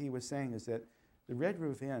what he was saying is that the Red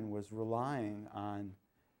Roof Inn was relying on,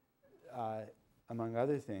 among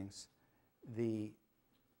other things, the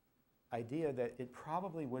idea that it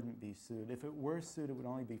probably wouldn't be sued. If it were sued, it would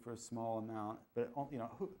only be for a small amount. But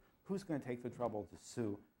who's going to take the trouble to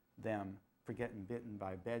sue them for getting bitten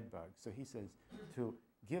by bed bugs? So he says to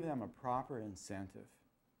give them a proper incentive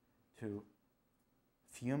to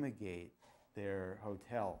fumigate their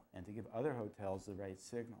hotel and to give other hotels the right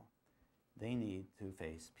signal, they need to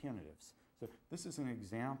face punitives. So this is an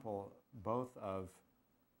example both of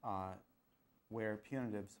where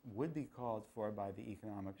punitives would be called for by the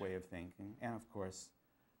economic way of thinking, and of course,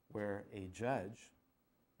 where a judge,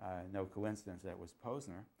 no coincidence that was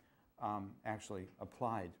Posner, actually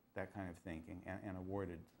applied that kind of thinking and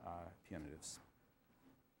awarded punitives.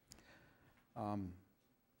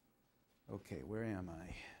 Okay, where am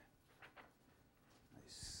I?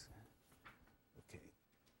 Nice. Okay.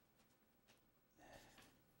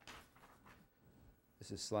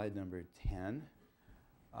 This is slide number 10.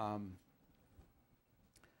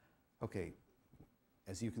 Okay,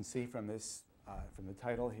 as you can see from this, from the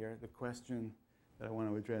title here, the question that I want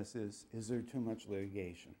to address is there too much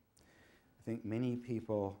litigation? I think many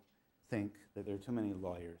people think that there are too many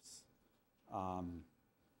lawyers.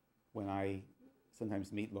 When I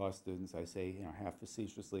sometimes meet law students, I say, half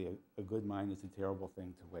facetiously, a good mind is a terrible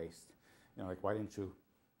thing to waste. Like, why didn't you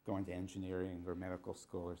go into engineering or medical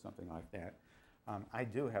school or something like that? I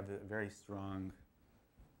do have a very strong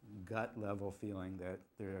gut level feeling that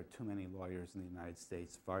there are too many lawyers in the United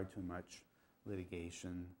States, far too much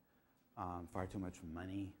litigation, far too much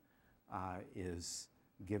money is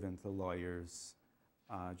given to lawyers.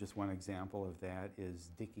 Just one example of that is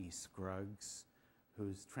Dickie Scruggs,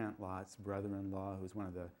 who's Trent Lott's brother-in-law, who's one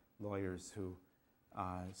of the lawyers who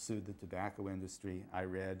sued the tobacco industry, I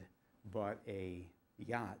read, bought a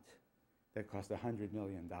yacht that cost $100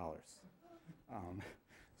 million.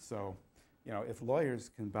 So, you know, if lawyers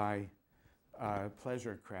can buy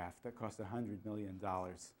pleasure craft that cost $100 million,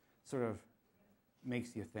 sort of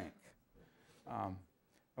makes you think.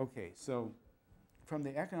 Okay, so from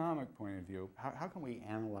the economic point of view, how can we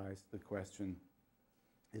analyze the question,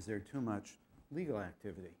 is there too much legal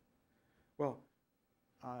activity? Well,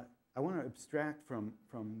 I want to abstract from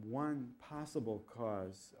one possible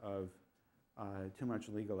cause of too much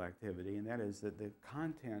legal activity, and that is that the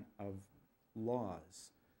content of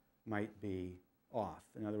laws might be off.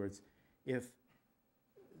 In other words, if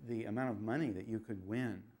the amount of money that you could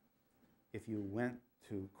win if you went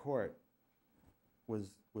to court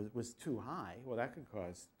was too high, well, that could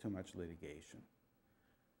cause too much litigation.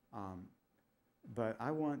 But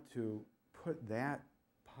I want to put that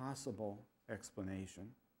possible explanation,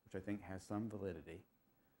 which I think has some validity,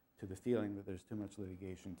 to the feeling that there's too much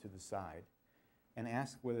litigation to the side, and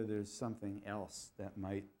ask whether there's something else that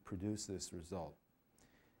might produce this result.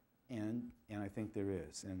 And I think there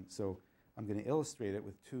is. And so I'm going to illustrate it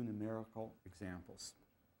with two numerical examples.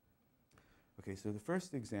 Okay, so the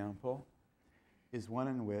first example is one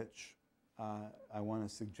in which I want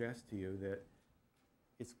to suggest to you that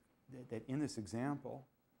that in this example,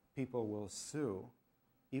 people will sue,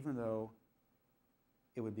 even though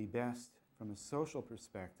it would be best from a social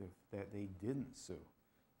perspective that they didn't sue.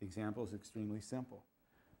 The example is extremely simple.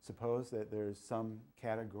 Suppose that there's some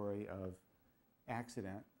category of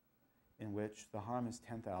accident in which the harm is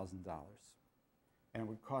 $10,000, and it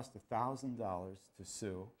would cost $1,000 to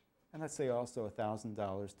sue, and let's say also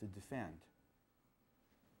 $1,000 to defend.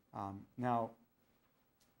 Now,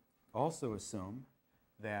 also assume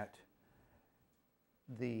that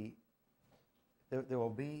there will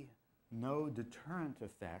be no deterrent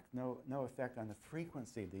effect, no effect on the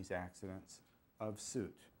frequency of these accidents of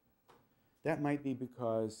suit. That might be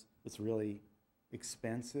because it's really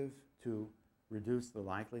expensive to reduce the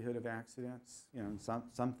likelihood of accidents. You know,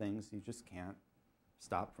 some things you just can't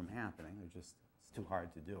stop from happening. It's too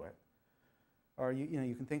hard to do it. Or you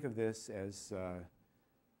can think of this as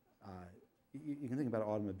you can think about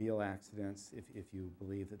automobile accidents if you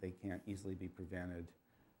believe that they can't easily be prevented.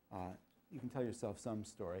 You can tell yourself some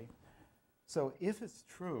story. So if it's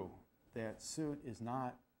true that suit is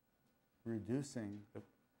not reducing the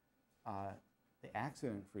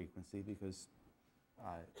accident frequency because,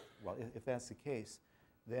 well, if that's the case,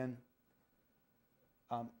 then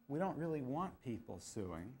we don't really want people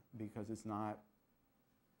suing because it's not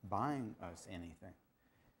buying us anything.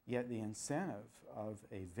 Yet the incentive of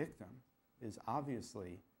a victim is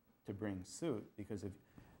obviously to bring suit, because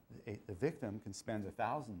if the victim can spend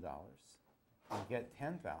 $1,000 and get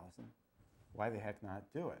 $10,000, why the heck not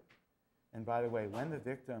do it? And by the way, when the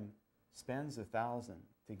victim spends $1,000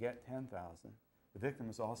 to get $10,000, the victim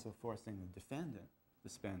is also forcing the defendant to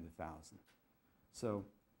spend $1,000. So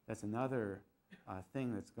that's another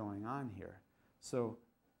thing that's going on here. So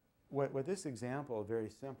what this example, very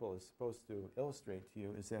simple, is supposed to illustrate to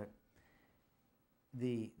you is that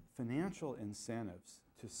the financial incentives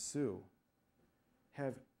to sue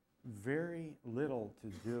have very little to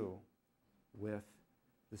do with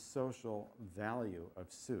the social value of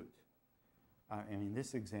suit. And in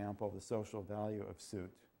this example, the social value of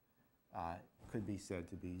suit could be said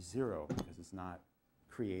to be zero because it's not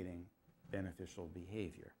creating beneficial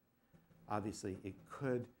behavior. Obviously, it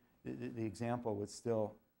could, the example would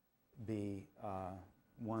still be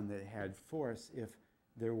one that had force if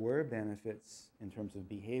there were benefits in terms of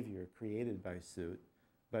behavior created by suit,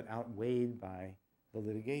 but outweighed by the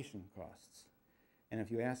litigation costs. And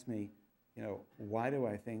if you ask me, why do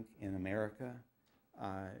I think in America,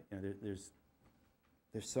 there's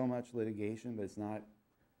so much litigation, but it's not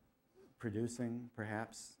producing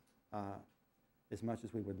perhaps as much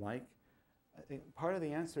as we would like? I think part of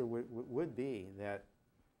the answer would be that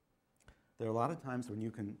there are a lot of times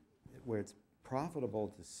where it's profitable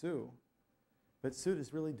to sue, but suit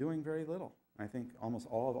is really doing very little. I think almost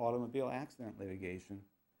all of automobile accident litigation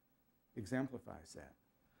exemplifies that.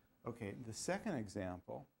 Okay, the second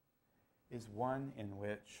example is one in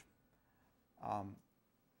which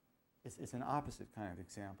it's an opposite kind of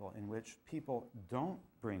example, in which people don't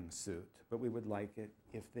bring suit, but we would like it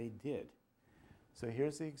if they did. So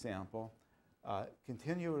here's the example.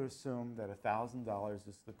 Continue to assume that $1,000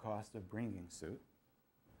 is the cost of bringing suit,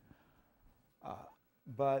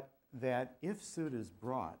 but that if suit is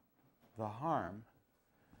brought, the harm,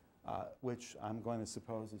 which I'm going to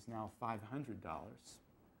suppose is now $500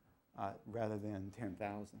 rather than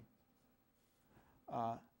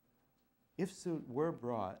 $10,000, if suit were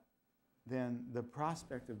brought, then the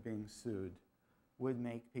prospect of being sued would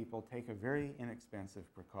make people take a very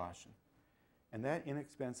inexpensive precaution. And that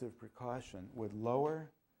inexpensive precaution would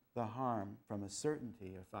lower the harm from a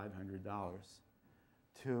certainty of $500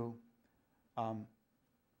 to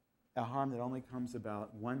a harm that only comes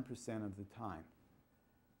about 1% of the time.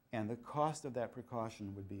 And the cost of that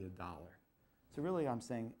precaution would be $1. So really I'm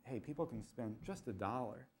saying, hey, people can spend just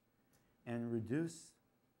 $1 and reduce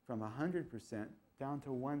from 100% down to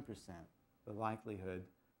 1% the likelihood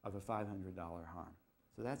of a $500 harm.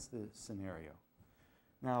 So that's the scenario.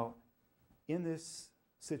 Now, in this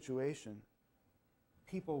situation,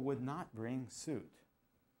 people would not bring suit.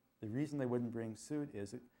 The reason they wouldn't bring suit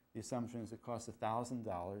is the assumption is it costs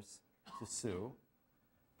 $1,000 to sue,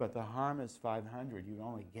 but the harm is $500. You'd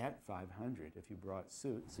only get $500 if you brought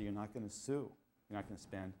suit, so you're not going to sue. You're not going to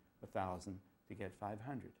spend $1,000 to get $500.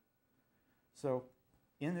 So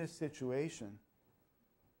in this situation,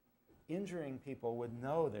 injuring people would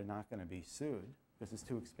know they're not going to be sued because it's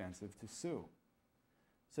too expensive to sue.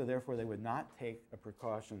 So therefore, they would not take a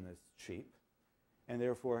precaution that's cheap, and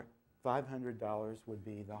therefore $500 would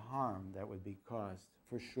be the harm that would be caused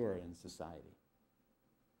for sure in society.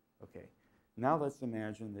 Okay, now let's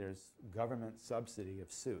imagine there's government subsidy of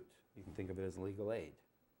suit. You can think of it as legal aid.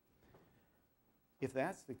 If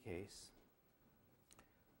that's the case,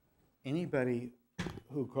 anybody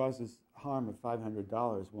who causes harm of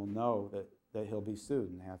 $500 will know that he'll be sued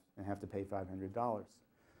and have to pay $500.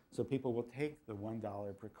 So people will take the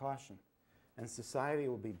 $1 precaution, and society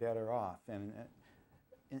will be better off. And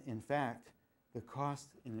in fact, the cost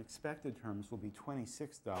in expected terms will be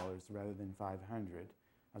 $26 rather than $500.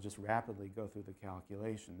 I'll just rapidly go through the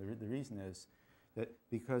calculation. The reason is that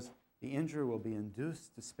because the injurer will be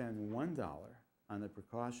induced to spend $1 on the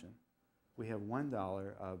precaution, we have $1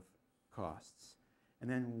 of costs. And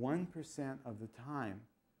then 1% of the time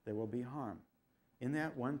there will be harm. In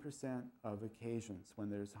that 1% of occasions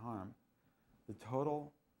when there's harm, the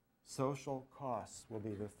total social costs will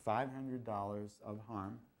be the $500 of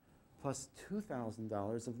harm plus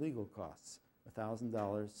 $2,000 of legal costs.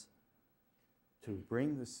 $1,000 to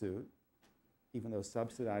bring the suit, even though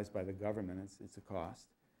subsidized by the government, it's a cost,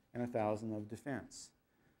 and $1,000 of defense.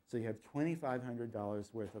 So you have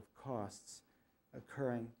 $2,500 worth of costs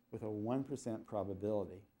occurring with a 1%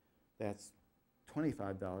 probability. That's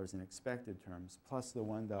 $25 in expected terms, plus the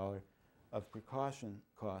 $1 of precaution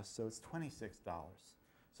costs, so it's $26.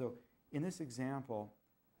 So in this example,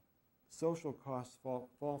 social costs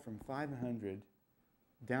fall from $500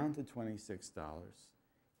 down to $26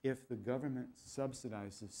 if the government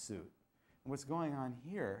subsidizes suit. And what's going on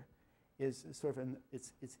here is sort of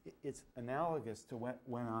it's analogous to what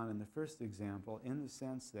went on in the first example, in the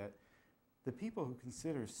sense that the people who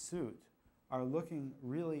consider suit are looking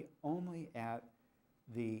really only at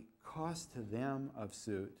the cost to them of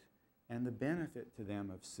suit and the benefit to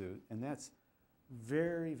them of suit, and that's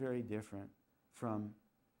very, very different from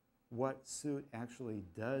what suit actually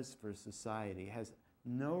does for society. It has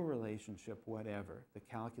no relationship whatever, the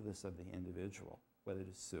calculus of the individual, whether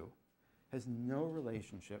to sue, has no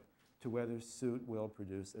relationship to whether suit will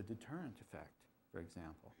produce a deterrent effect, for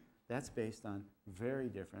example. That's based on very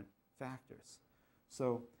different factors.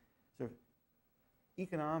 So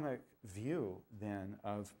economic view then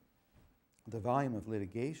of the volume of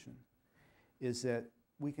litigation is that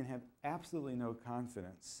we can have absolutely no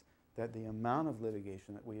confidence that the amount of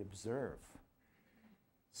litigation that we observe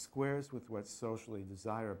squares with what's socially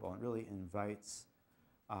desirable and really invites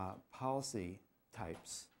policy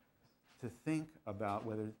types to think about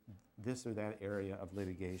whether this or that area of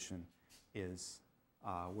litigation is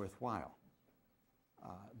worthwhile.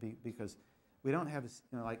 Because we don't have,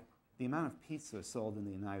 like the amount of pizza sold in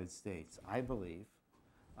the United States, I believe,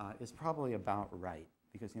 is probably about right.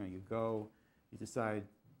 Because you go, you decide,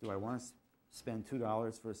 do I want to spend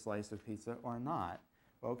 $2 for a slice of pizza or not?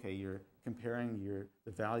 Well, okay, you're comparing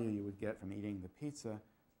the value you would get from eating the pizza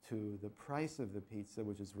to the price of the pizza,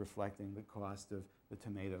 which is reflecting the cost of the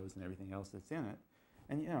tomatoes and everything else that's in it.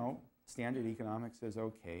 And standard economics says,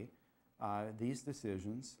 okay, these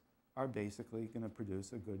decisions are basically going to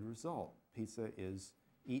produce a good result. Pizza is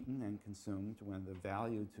eaten and consumed when the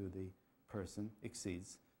value to the person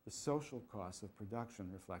exceeds the social cost of production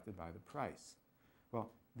reflected by the price.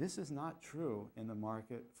 Well, this is not true in the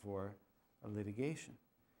market for litigation.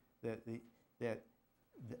 That that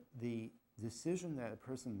the decision that a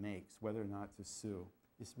person makes whether or not to sue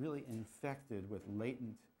is really infected with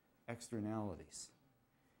latent externalities.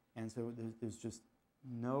 And so there's just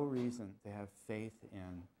no reason to have faith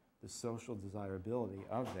in the social desirability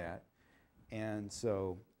of that. And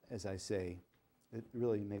so, as I say, it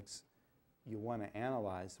really makes you want to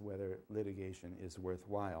analyze whether litigation is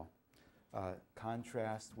worthwhile.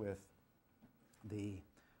 Contrast with the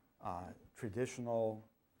traditional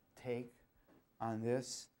take on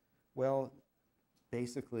this. Well,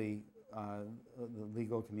 basically, the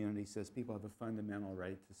legal community says people have a fundamental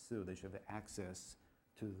right to sue. They should have access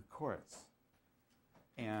to the courts.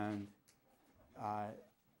 And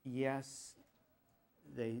yes,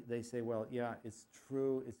 they say, well, yeah, it's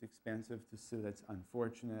true, it's expensive to sue, that's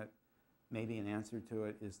unfortunate. Maybe an answer to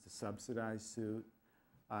it is to subsidize suit.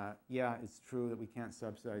 Yeah, it's true that we can't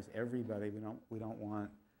subsidize everybody. We don't want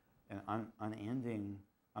an unending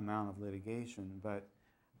amount of litigation, but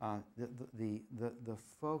the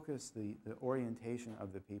focus, the orientation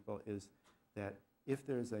of the people is that if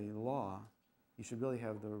there's a law, you should really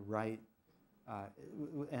have the right,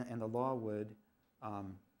 and the law would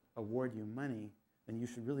award you money, then you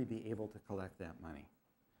should really be able to collect that money.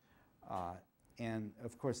 And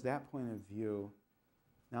of course, that point of view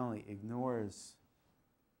not only ignores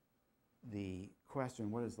the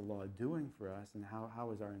question, what is the law doing for us, and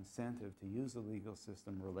how is our incentive to use the legal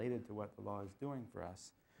system related to what the law is doing for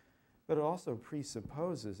us, but it also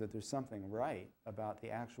presupposes that there's something right about the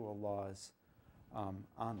actual laws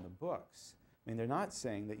on the books. I mean, they're not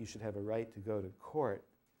saying that you should have a right to go to court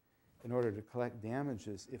in order to collect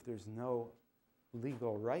damages if there's no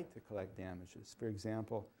legal right to collect damages. For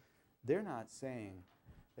example, they're not saying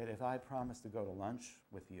that if I promise to go to lunch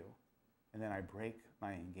with you and then I break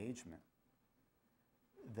my engagement,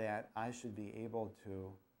 that I should be able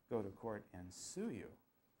to go to court and sue you.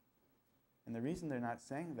 And the reason they're not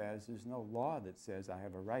saying that is there's no law that says I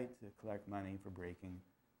have a right to collect money for breaking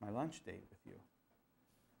my lunch date with you.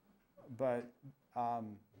 But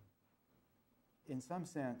in some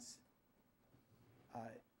sense,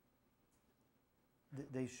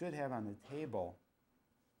 they should have on the table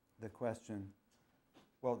the question,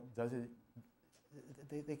 well, does it,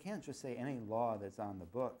 they can't just say any law that's on the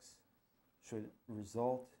books should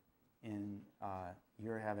result in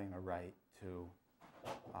your having a right to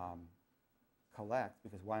collect,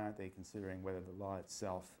 because why aren't they considering whether the law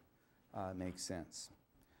itself makes sense?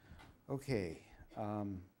 Okay, I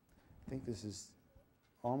think this is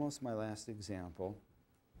almost my last example.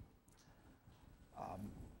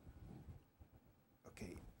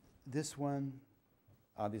 Okay, this one,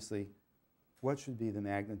 obviously, what should be the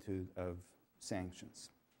magnitude of sanctions?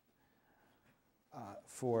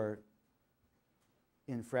 For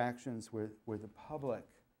infractions where the public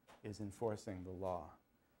is enforcing the law.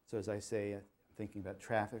 So as I say, thinking about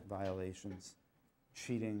traffic violations,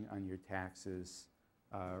 cheating on your taxes,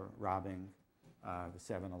 robbing the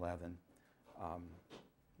 7-Eleven,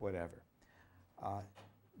 whatever.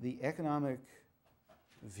 The economic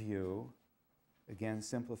view, again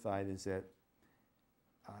simplified, is that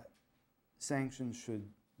sanctions should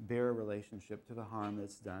bear a relationship to the harm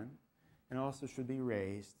that's done, and also should be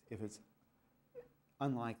raised if it's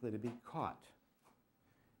unlikely to be caught.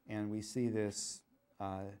 And we see this,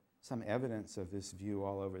 some evidence of this view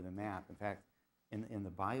all over the map. In fact, in the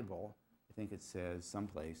Bible, I think it says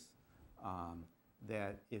someplace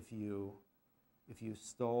that if you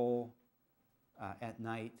stole at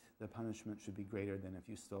night, the punishment should be greater than if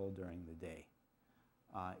you stole during the day.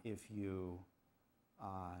 If you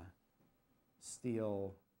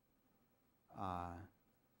steal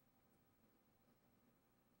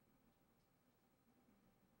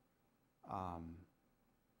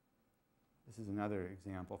this is another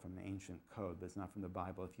example from the ancient code, but it's not from the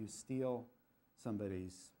Bible. If you steal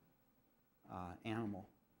somebody's animal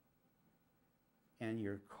and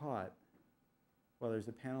you're caught, well, there's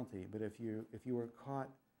a penalty. But if you were caught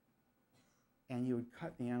and you would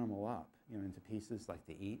cut the animal up, into pieces like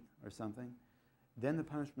to eat or something, then the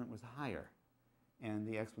punishment was higher. And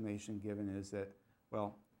the explanation given is that,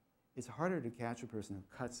 well, it's harder to catch a person who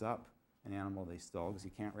cuts up an animal they stole because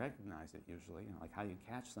you can't recognize it usually. Like how you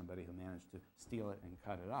catch somebody who managed to steal it and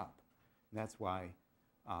cut it up. And that's why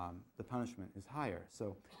the punishment is higher.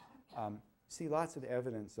 So see lots of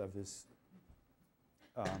evidence of this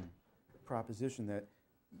proposition that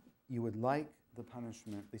you would like the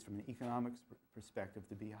punishment, at least from an economics perspective,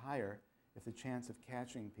 to be higher if the chance of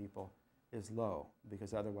catching people is low,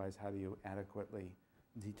 because otherwise how do you adequately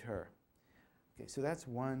deter? Okay, so that's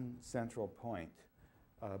one central point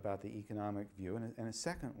about the economic view. And a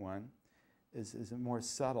second one is a more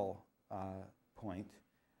subtle point,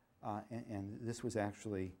 and this was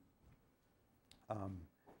actually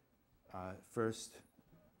first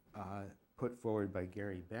put forward by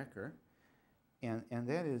Gary Becker, and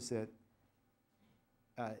that is that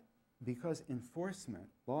because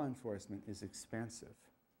law enforcement is expensive,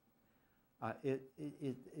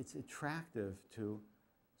 it's attractive to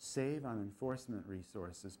save on enforcement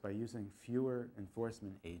resources by using fewer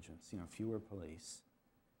enforcement agents, fewer police,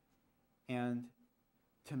 and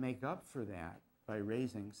to make up for that by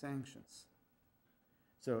raising sanctions.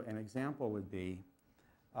 So an example would be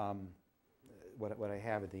what I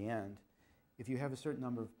have at the end. If you have a certain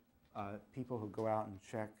number of people who go out and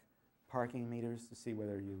check parking meters to see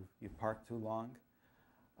whether you park too long,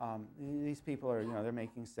 these people are, they're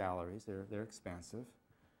making salaries, they're expensive.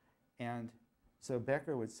 And so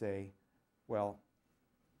Becker would say, well,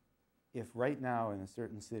 if right now in a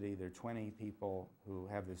certain city there are 20 people who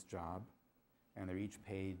have this job and they're each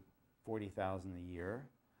paid $40,000 a year,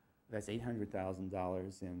 that's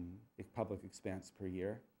 $800,000 in public expense per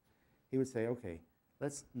year. He would say, okay,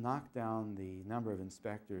 let's knock down the number of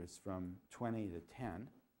inspectors from 20 to 10.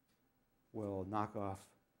 We'll knock off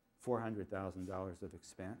 $400,000 of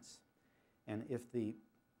expense. And if the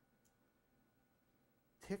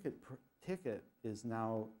ticket is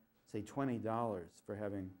now, say, $20 for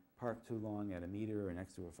having parked too long at a meter or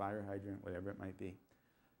next to a fire hydrant, whatever it might be,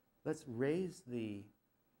 let's raise the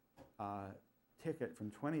ticket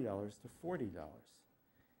from $20 to $40.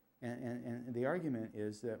 And the argument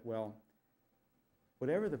is that, well,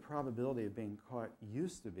 whatever the probability of being caught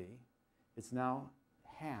used to be, it's now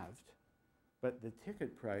halved, but the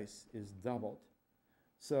ticket price is doubled.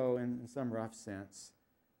 So in some rough sense,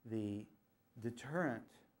 the deterrent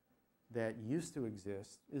that used to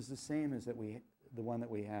exist is the same as the one that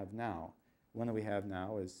we have now. The one that we have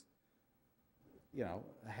now is,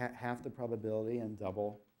 half the probability and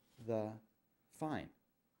double the fine.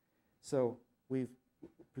 So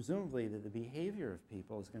presumably the behavior of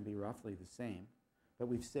people is going to be roughly the same, but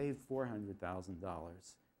we've saved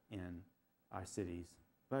 $400,000 in our city's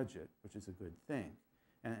budget, which is a good thing.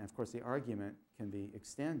 And of course the argument can be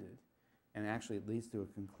extended, and actually it leads to a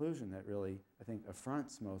conclusion that really, I think,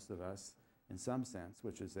 affronts most of us in some sense,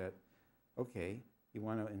 which is that, okay, you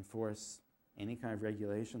want to enforce any kind of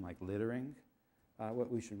regulation like littering.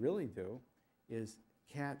 What we should really do is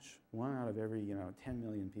catch 1 out of every 10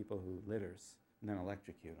 million people who litters and then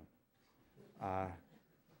electrocute them.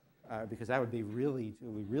 Because that would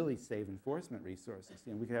really save enforcement resources.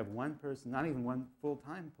 We could have one person, not even one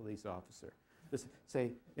full-time police officer. Just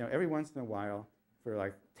say, every once in a while, for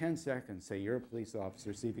like 10 seconds, say you're a police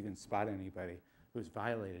officer, see if you can spot anybody who's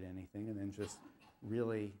violated anything, and then just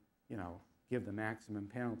really, give the maximum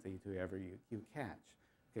penalty to whoever you catch.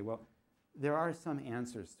 Okay, well, there are some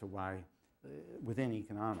answers to why, within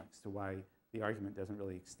economics, to why the argument doesn't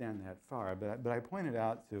really extend that far. But I pointed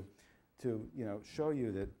out to show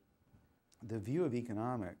you that the view of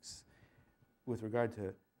economics with regard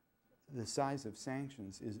to the size of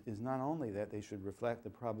sanctions is not only that they should reflect the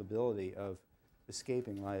probability of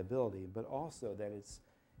escaping liability, but also that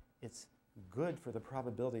it's good for the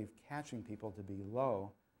probability of catching people to be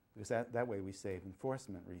low, because that way we save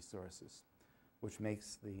enforcement resources, which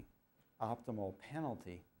makes the optimal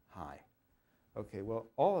penalty high. Okay, well,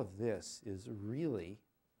 all of this is really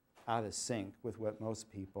out of sync with what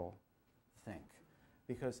most people think,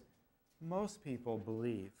 because most people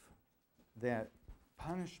believe that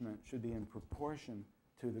punishment should be in proportion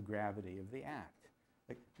to the gravity of the act.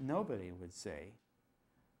 Like, nobody would say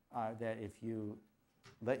that if you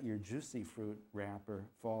let your juicy fruit wrapper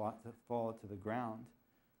fall to the ground,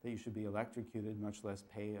 that you should be electrocuted, much less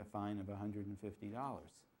pay a fine of $150.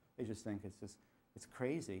 They just think it's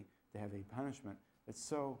crazy to have a punishment that's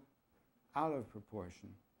so out of proportion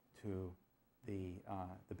to the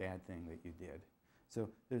bad thing that you did. So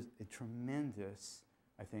there's a tremendous,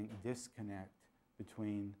 I think, disconnect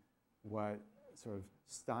between what sort of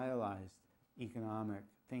stylized economic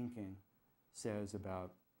thinking says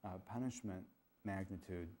about punishment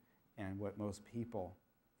magnitude and what most people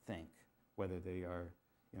think, whether they are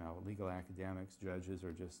legal academics, judges,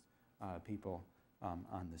 or just people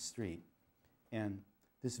on the street. And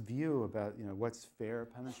this view about what's fair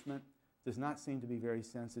punishment does not seem to be very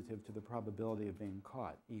sensitive to the probability of being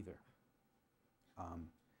caught either.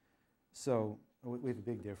 So we have a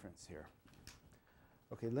big difference here.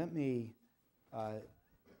 Okay, let me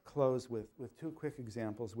close with 2 quick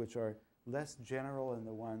examples which are less general than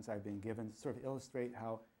the ones I've been given to sort of illustrate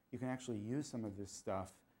how you can actually use some of this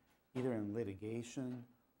stuff either in litigation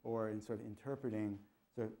or in sort of interpreting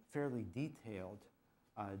sort of fairly detailed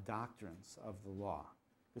doctrines of the law.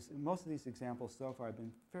 Because most of these examples so far have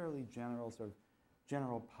been fairly general, sort of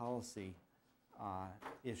general policy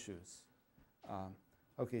issues.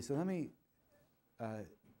 Okay, so let me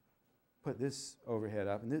put this overhead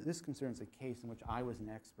up. And this concerns a case in which I was an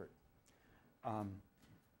expert.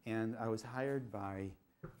 And I was hired by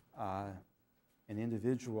an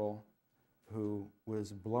individual who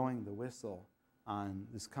was blowing the whistle on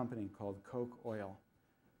this company called Koch Oil,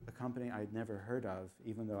 a company I'd never heard of,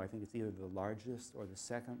 even though I think it's either the largest or the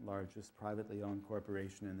second largest privately owned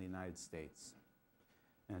corporation in the United States.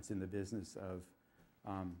 And it's in the business of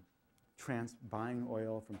buying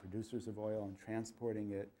oil from producers of oil and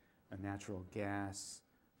transporting it, natural gas,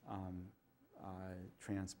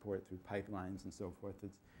 transport through pipelines and so forth.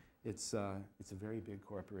 It's a very big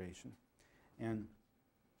corporation. And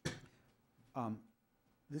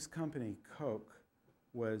this company, Koch,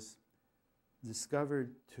 was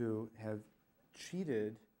discovered to have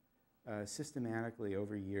cheated systematically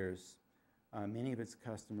over years many of its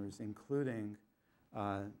customers, including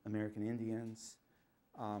American Indians.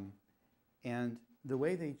 And the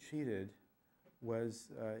way they cheated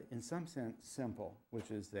was, in some sense, simple,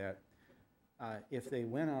 which is that if they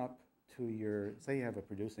went up to your, say you have a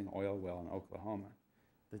producing oil well in Oklahoma,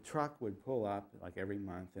 the truck would pull up like every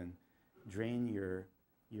month and drain your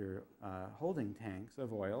holding tanks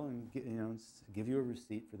of oil and give you a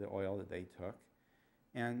receipt for the oil that they took.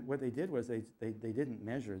 And what they did was they didn't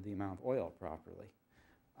measure the amount of oil properly.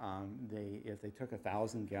 If they took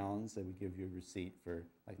 1,000 gallons, they would give you a receipt for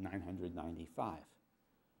like 995.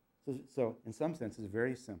 So in some sense, it's a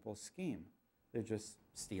very simple scheme. They're just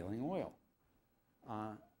stealing oil.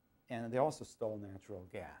 And they also stole natural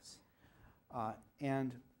gas.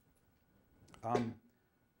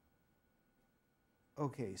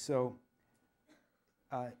 Okay, so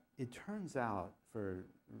it turns out, for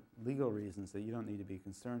legal reasons that you don't need to be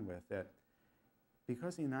concerned with, that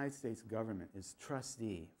because the United States government is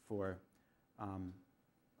trustee for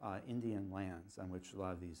Indian lands on which a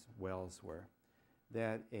lot of these wells were,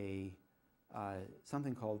 that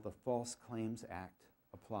something called the False Claims Act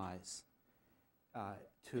applies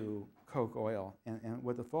to Koch Oil. And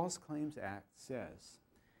what the False Claims Act says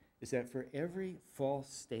is that for every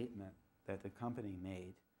false statement that the company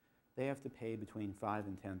made, they have to pay between $5,000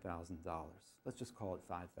 and $10,000. Let's just call it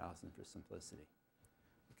 $5,000 for simplicity.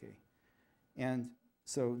 Okay, and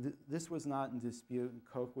so this was not in dispute.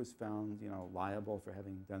 Koch was found, liable for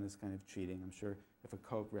having done this kind of cheating. I'm sure if a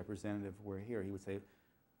Koch representative were here, he would say,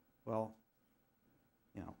 "Well,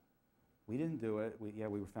 we didn't do it. We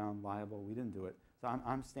were found liable. We didn't do it." So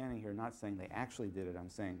I'm standing here not saying they actually did it. I'm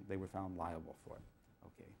saying they were found liable for it.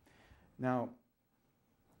 Okay, now.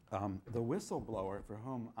 The whistleblower for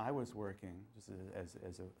whom I was working, just as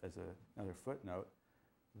another footnote,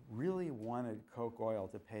 really wanted Koch Oil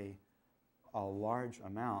to pay a large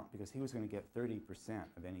amount because he was going to get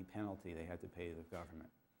 30% of any penalty they had to pay the government.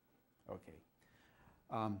 Okay.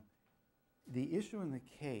 The issue in the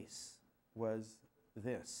case was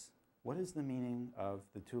this. What is the meaning of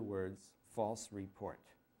the two words false report?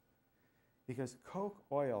 Because Koch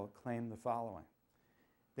Oil claimed the following,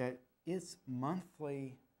 that its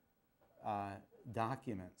monthly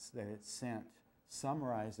documents that it sent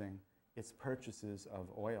summarizing its purchases of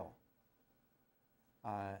oil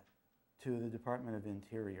to the Department of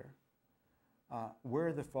Interior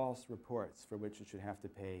were the false reports for which it should have to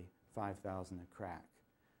pay $5,000 a crack.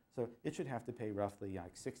 So it should have to pay roughly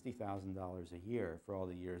like $60,000 a year for all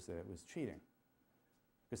the years that it was cheating,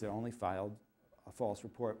 because it only filed a false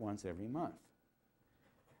report once every month.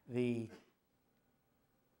 The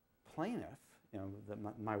plaintiff,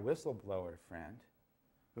 my whistleblower friend,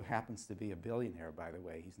 who happens to be a billionaire, by the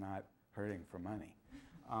way, he's not hurting for money.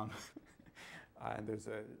 And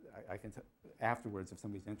afterwards, if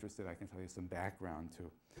somebody's interested, I can tell you some background to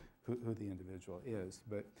who the individual is.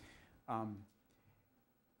 But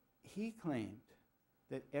he claimed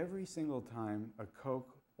that every single time a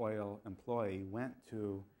Koch Oil employee went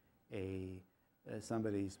to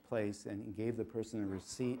somebody's place and gave the person a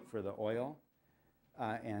receipt for the oil,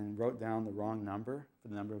 and wrote down the wrong number for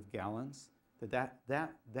the number of gallons,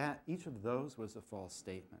 that each of those was a false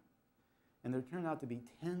statement. And there turned out to be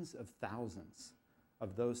tens of thousands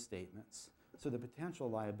of those statements. So the potential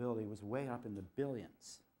liability was way up in the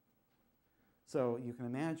billions. So you can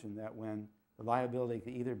imagine that when the liability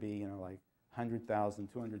could either be, like 100,000,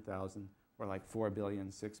 200,000, or like 4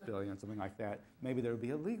 billion, 6 billion, something like that, maybe there would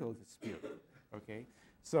be a legal dispute. Okay,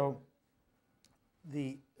 so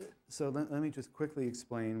let me just quickly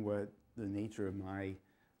explain what the nature of my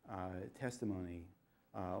testimony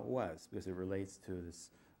was, because it relates to this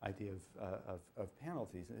idea of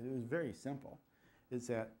penalties. It was very simple. It's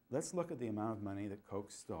that let's look at the amount of money that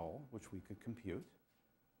Koch stole, which we could compute,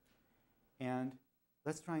 and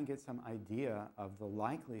let's try and get some idea of the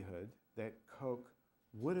likelihood that Koch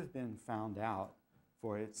would have been found out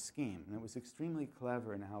for its scheme. And it was extremely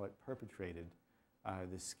clever in how it perpetrated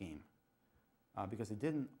this scheme. Because it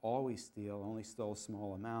didn't always steal, only stole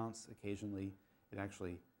small amounts. Occasionally, it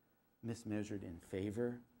actually mismeasured in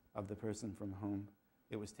favor of the person from whom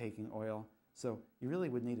it was taking oil. So you really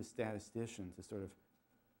would need a statistician to sort of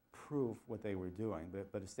prove what they were doing.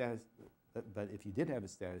 But if you did have a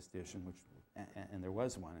statistician, and there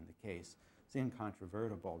was one in the case, it's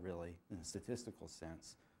incontrovertible, really, in a statistical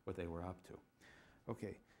sense, what they were up to.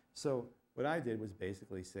 Okay, so what I did was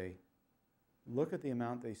basically say, look at the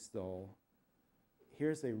amount they stole.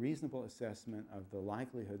 Here's a reasonable assessment of the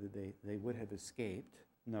likelihood that they would have escaped.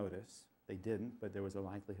 Notice, they didn't, but there was a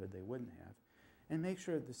likelihood they wouldn't have. And make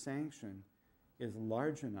sure the sanction is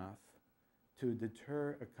large enough to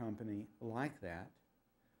deter a company like that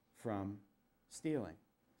from stealing.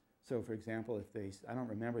 So for example, if they, I don't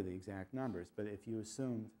remember the exact numbers, but if you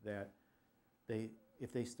assumed that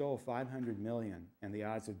if they stole 500 million and the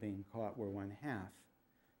odds of being caught were 1/2,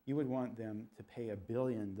 you would want them to pay $1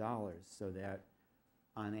 billion so that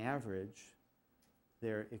on average,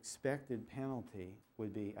 their expected penalty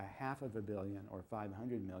would be 500 million or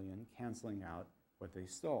 500 million, canceling out what they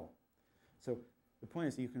stole. So the point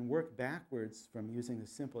is that you can work backwards from using the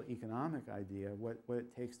simple economic idea, what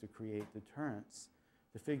it takes to create deterrence,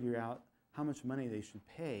 to figure out how much money they should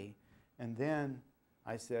pay. And then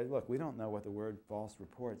I said, look, we don't know what the word false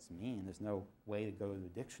reports mean. There's no way to go to the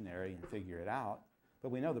dictionary and figure it out. But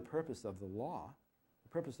we know the purpose of the law. The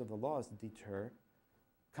purpose of the law is to deter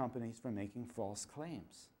companies from making false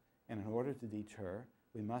claims. And in order to deter,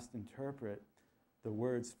 we must interpret the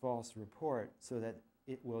words false report so that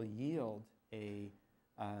it will yield a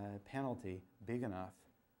penalty big enough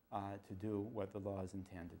to do what the law is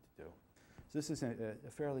intended to do. So this is a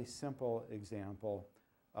fairly simple example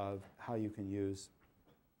of how you can use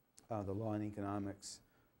the law and economics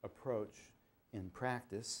approach in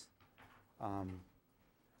practice.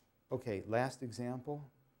 Okay, last example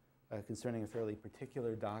concerning a fairly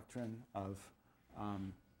particular doctrine of,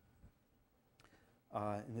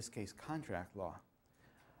 in this case, contract law.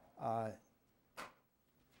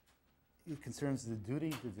 It concerns the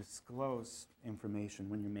duty to disclose information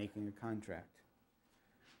when you're making a contract.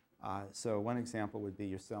 So one example would be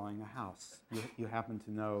you're selling a house. You happen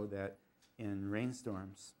to know that in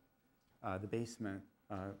rainstorms, the basement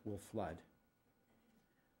will flood.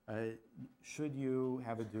 Should you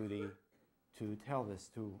have a duty to tell this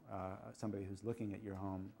to somebody who's looking at your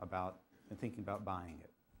home about and thinking about buying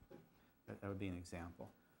it? That would be an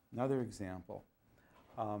example. Another example,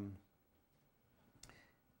 and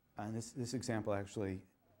this example actually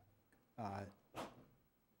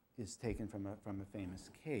is taken from a famous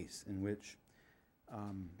case in which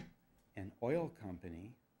an oil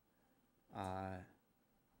company, well,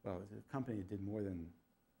 it was a company that did more than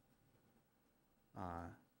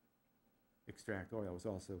extract oil. It was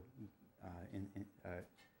also a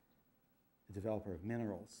developer of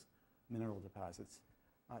mineral deposits.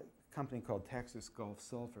 A company called Texas Gulf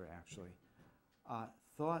Sulfur, actually,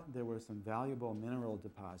 thought there were some valuable mineral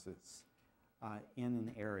deposits in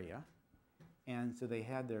an area. And so they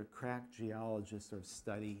had their crack geologists sort of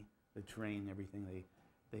study the terrain, everything.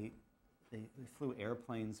 They flew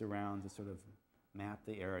airplanes around to sort of map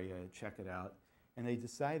the area, check it out. And they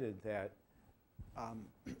decided that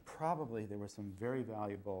probably there were some very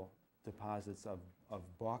valuable deposits of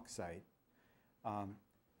bauxite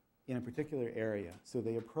in a particular area. So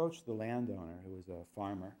they approached the landowner, who was a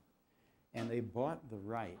farmer, and they bought the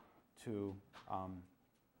right to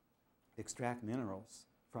extract minerals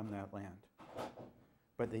from that land.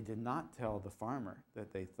 But they did not tell the farmer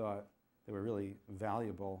that they thought there were really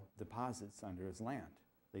valuable deposits under his land.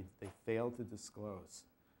 They failed to disclose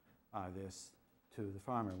this to the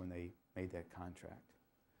farmer when they made that contract.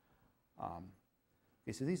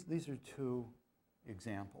 Okay, so these are two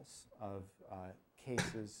examples of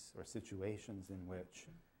cases or situations in which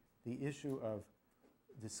the issue of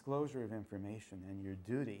disclosure of information and your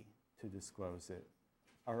duty to disclose it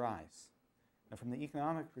arise. Now, from the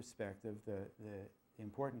economic perspective, the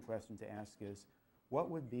important question to ask is, what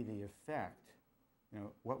would be the effect?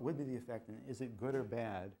 What would be the effect, and is it good or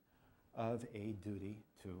bad, of a duty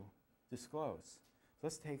to disclose? So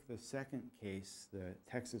let's take the second case, the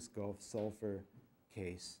Texas Gulf Sulfur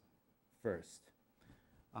case, first.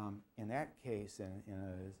 In that case, in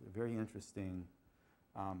a very interesting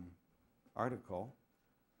article,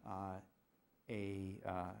 a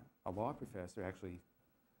law professor, actually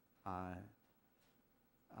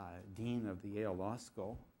dean of the Yale Law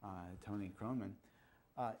School, Tony Cronin,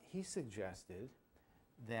 he suggested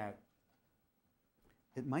that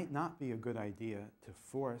it might not be a good idea to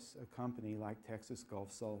force a company like Texas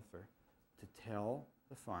Gulf Sulfur to tell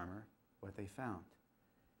the farmer what they found.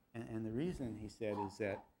 And the reason, he said, is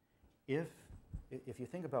that if you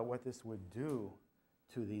think about what this would do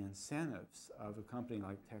to the incentives of a company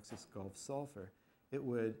like Texas Gulf Sulfur, it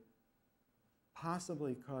would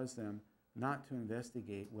possibly cause them not to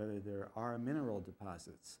investigate whether there are mineral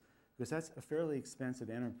deposits, because that's a fairly expensive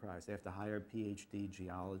enterprise. They have to hire PhD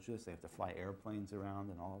geologists, they have to fly airplanes around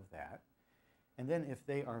and all of that. And then if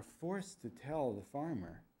they are forced to tell the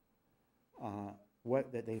farmer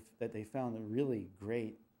that they found a really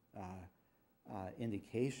great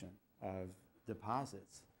indication of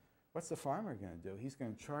deposits, what's the farmer going to do? He's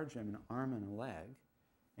going to charge him an arm and a leg,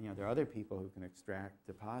 and there are other people who can extract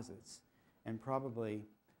deposits, and probably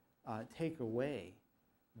take away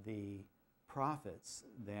the profits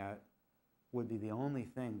that would be the only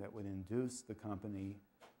thing that would induce the company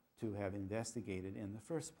to have investigated in the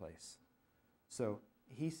first place. So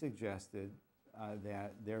he suggested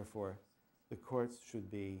that, therefore, the courts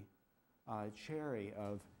should be chary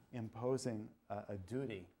of imposing a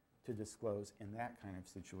duty to disclose in that kind of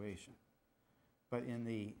situation. But in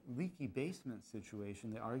the leaky basement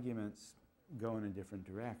situation, the arguments go in a different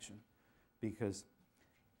direction, because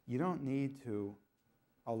you don't need to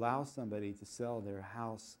allow somebody to sell their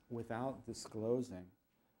house without disclosing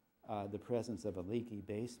the presence of a leaky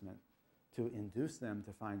basement to induce them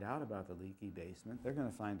to find out about the leaky basement. They're going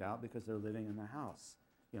to find out because they're living in the house,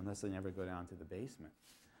 unless they never go down to the basement.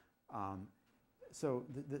 So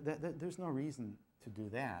there's no reason to do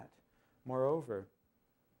that. Moreover,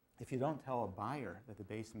 if you don't tell a buyer that the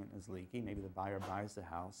basement is leaky, maybe the buyer buys the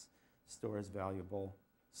house, stores valuable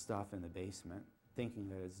stuff in the basement, thinking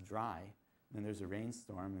that it's dry, and then there's a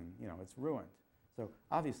rainstorm and it's ruined. So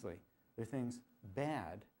obviously, there are things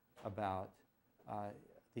bad about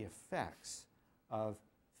the effects of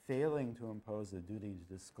failing to impose a duty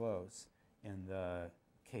to disclose in the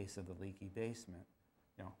case of the leaky basement,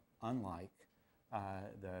 unlike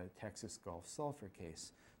the Texas Gulf Sulfur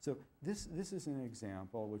case. So this is an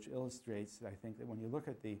example which illustrates, I think, that when you look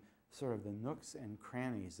at the sort of the nooks and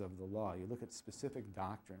crannies of the law, you look at specific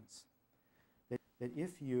doctrines, that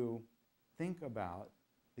if you think about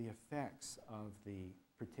the effects of the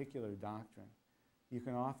particular doctrine, you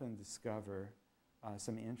can often discover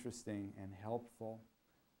some interesting and helpful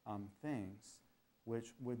things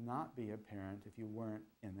which would not be apparent if you weren't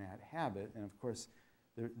in that habit. And of course,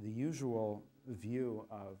 the usual view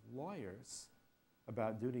of lawyers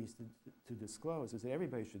about duties to disclose is that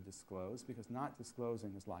everybody should disclose, because not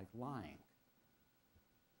disclosing is like lying.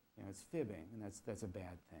 It's fibbing, and that's a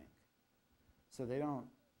bad thing. So they don't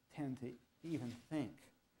tend to even think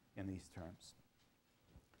in these terms.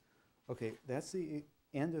 Okay, that's the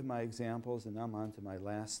end of my examples, and now I'm on to my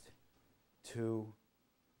last two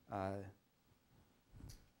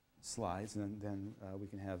slides, and then we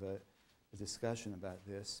can have a discussion about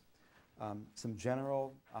this. Some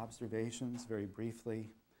general observations, very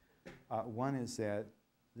briefly. One is that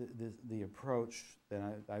the approach that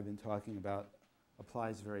I've been talking about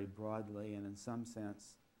applies very broadly, and in some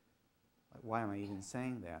sense, why am I even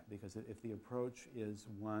saying that? Because if the approach is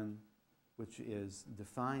one which is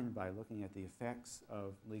defined by looking at the effects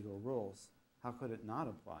of legal rules, how could it not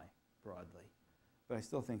apply broadly? But I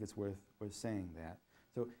still think it's worth saying that.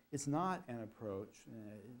 So it's not an approach,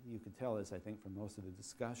 you can tell this, I think, from most of the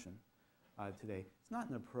discussion today, it's not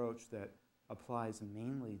an approach that applies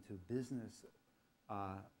mainly to business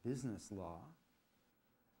law.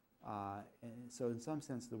 And so in some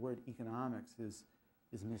sense, the word economics is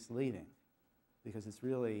misleading, because it's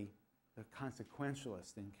really a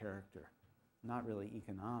consequentialist in character, not really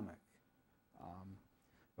economic.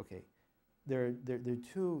 Okay, there are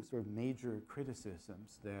two sort of major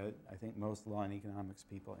criticisms that I think most law and economics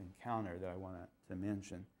people encounter that I want to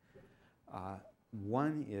mention.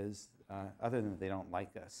 One is, other than that they don't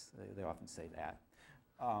like us, they often say that,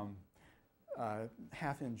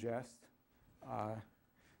 half in jest,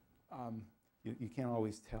 you can't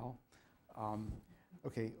always tell.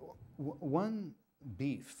 Okay, one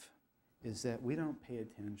beef is that we don't pay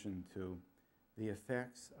attention to the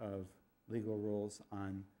effects of legal rules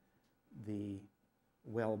on the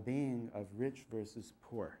well-being of rich versus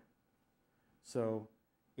poor. So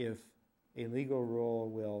if a legal rule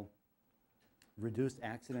will reduce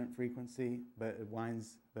accident frequency, but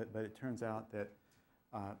it turns out that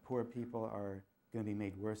poor people are going to be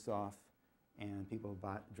made worse off, and people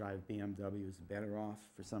who drive BMWs better off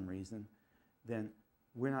for some reason, then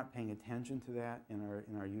we're not paying attention to that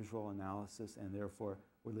in our usual analysis, and therefore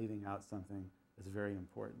we're leaving out something that's very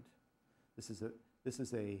important. This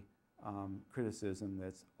is a criticism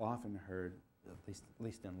that's often heard at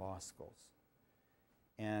least in law schools.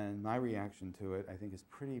 And my reaction to it, I think, is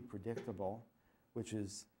pretty predictable, which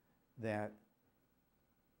is that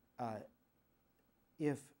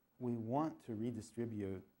if we want to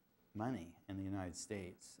redistribute money in the United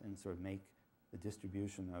States and sort of make the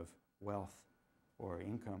distribution of wealth or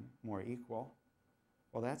income more equal,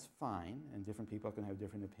 well, that's fine, and different people can have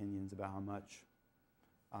different opinions about how much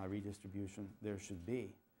redistribution there should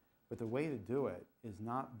be. But the way to do it is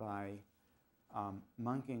not by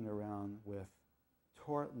monkeying around with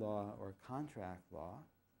tort law or contract law,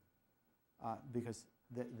 because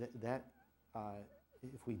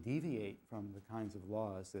if we deviate from the kinds of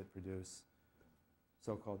laws that produce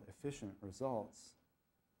so-called efficient results,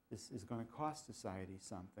 this is going to cost society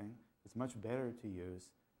something. It's much better to use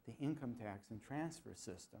the income tax and transfer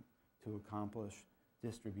system to accomplish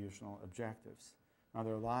distributional objectives. Now,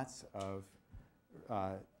 there are lots of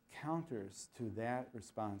counters to that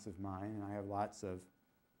response of mine, and I have lots of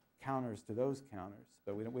counters to those counters,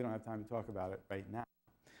 but we don't have time to talk about it right now.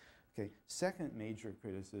 Okay, second major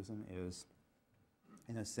criticism is,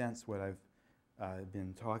 in a sense, what I've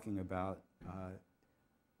been talking about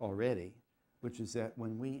already, which is that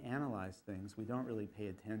when we analyze things, we don't really pay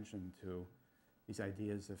attention to these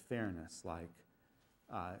ideas of fairness, like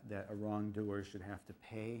that a wrongdoer should have to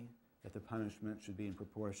pay, that the punishment should be in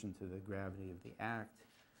proportion to the gravity of the act,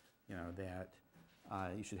 you know, that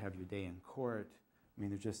you should have your day in court. I mean,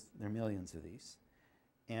 there are millions of these.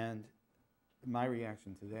 And my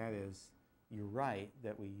reaction to that is, you're right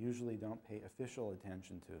that we usually don't pay official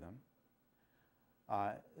attention to them,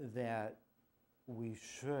 that we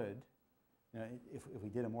should, you know, if we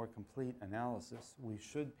did a more complete analysis, we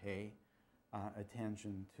should pay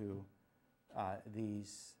attention to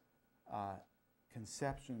these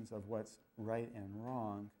conceptions of what's right and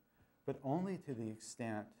wrong, but only to the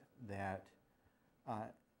extent that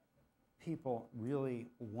people really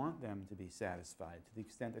want them to be satisfied, to the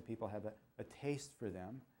extent that people have a taste for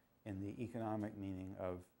them in the economic meaning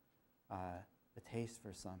of a taste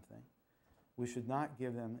for something. We should not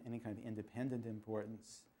give them any kind of independent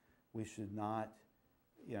importance. We should not,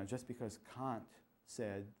 you know, just because Kant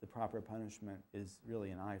said the proper punishment is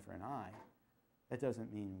really an eye for an eye, that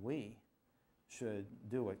doesn't mean we should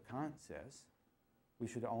do what Kant says. We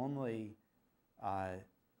should only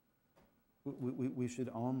we should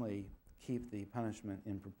only keep the punishment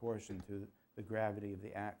in proportion to the gravity of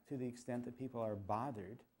the act, to the extent that people are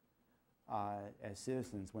bothered as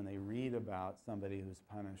citizens when they read about somebody who's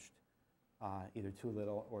punished either too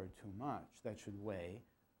little or too much. That should weigh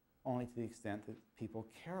only to the extent that people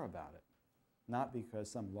care about it, not because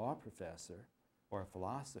some law professor or a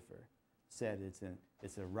philosopher said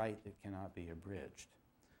it's a right that cannot be abridged.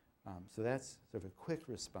 So that's sort of a quick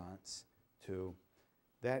response to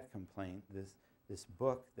that complaint. This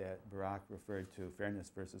book that Barak referred to,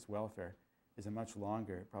 Fairness versus Welfare, is a much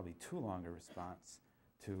longer, probably too long a response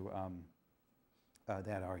to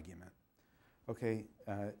that argument. Okay,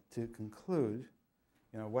 to conclude,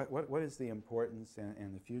 you know, what is the importance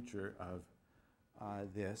and the future of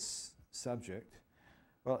this subject?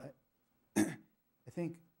 Well, I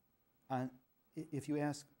think if you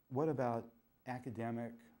ask, what about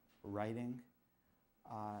academic writing,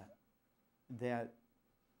 that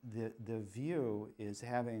the view is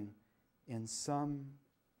having, in some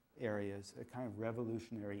areas, a kind of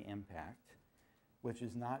revolutionary impact, which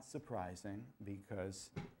is not surprising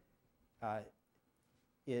because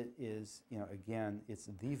it is, you know, again, it's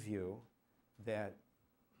the view that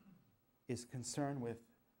is concerned with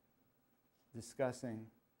discussing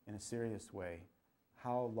in a serious way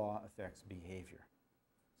how law affects behavior.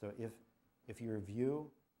 So if your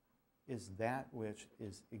view is that which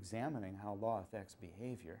is examining how law affects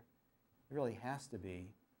behavior, it really has to be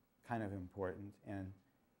kind of important, and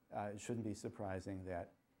it shouldn't be surprising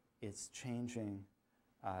that it's changing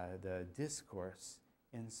the discourse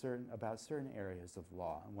in about certain areas of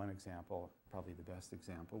law. And one example, probably the best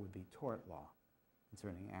example, would be tort law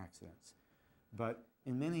concerning accidents. But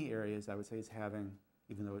in many areas, I would say it's having,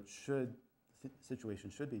 even though the situation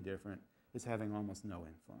should be different, it's having almost no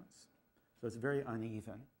influence. So it's very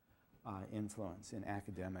uneven influence in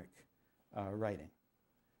academic writing.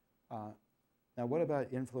 Now, what about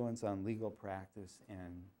influence on legal practice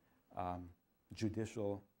and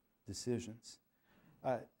judicial decisions?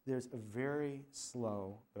 There's a very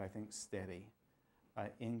slow, but I think steady,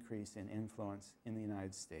 increase in influence in the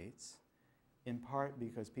United States, in part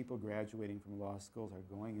because people graduating from law schools are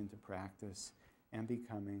going into practice and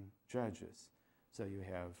becoming judges. So you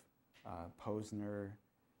have Posner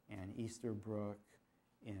and Easterbrook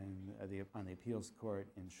on the appeals court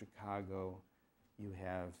in Chicago. You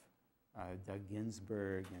have Doug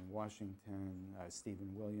Ginsburg in Washington,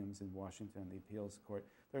 Stephen Williams in Washington, the appeals court.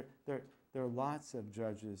 There are lots of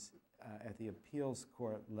judges at the appeals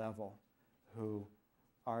court level who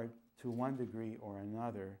are, to one degree or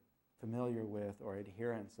another, familiar with or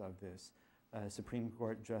adherents of this. Supreme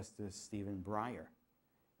Court Justice Stephen Breyer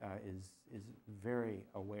is very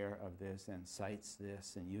aware of this and cites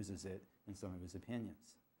this and uses it in some of his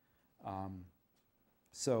opinions.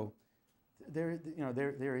 So there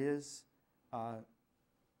is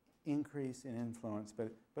increase in influence,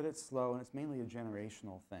 but it's slow, and it's mainly a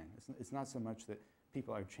generational thing. It's not so much that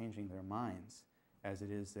people are changing their minds as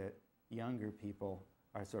it is that younger people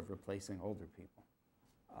are sort of replacing older people.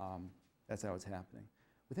 That's how it's happening.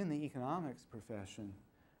 Within the economics profession,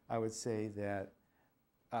 I would say that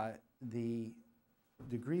the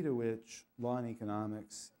degree to which law and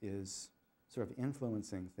economics is sort of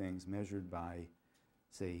influencing things measured by,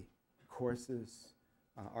 say, courses,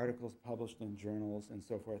 articles published in journals, and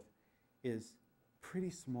so forth, is pretty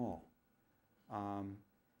small.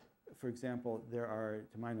 For example, there are,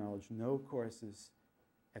 to my knowledge, no courses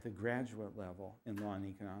at the graduate level in law and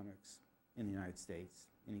economics in the United States,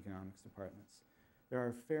 in economics departments. There are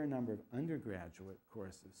a fair number of undergraduate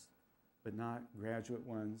courses, but not graduate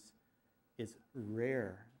ones. It's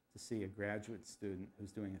rare to see a graduate student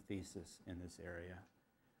who's doing a thesis in this area.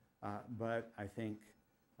 But I think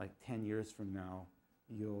like 10 years from now,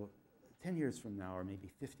 10 years from now, or maybe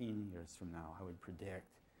 15 years from now, I would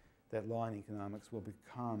predict that law and economics will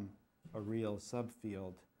become a real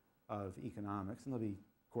subfield of economics, and there'll be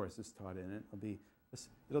courses taught in it.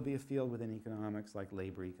 It'll be a field within economics like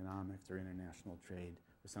labor economics or international trade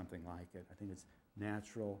or something like it. I think it's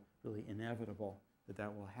natural, really inevitable that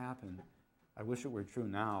that will happen. I wish it were true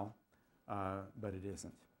now, but it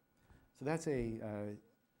isn't. So that's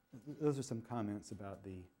those are some comments about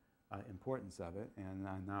the importance of it, and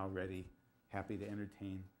I'm now happy to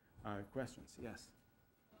entertain questions. Yes?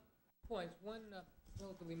 Points. One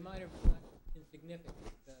relatively minor, but not insignificant,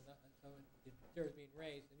 so it deserves being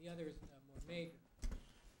raised, and the other is more major.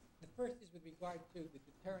 The first is with regard to the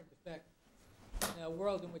deterrent effect in a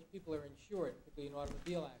world in which people are insured, particularly in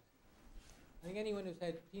automobile accidents. I think anyone who's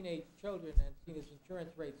had teenage children and seen his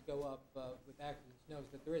insurance rates go up with accidents knows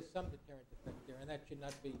that there is some deterrent effect there, and that should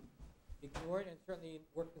not be ignored, and certainly in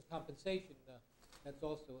workers' compensation, that's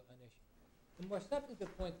also an issue. The more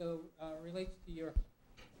substantive point, though, relates to your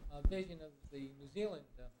vision of the New Zealand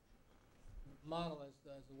model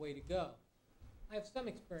as a way to go. I have some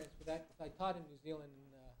experience with that because I taught in New Zealand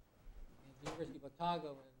in the University of Otago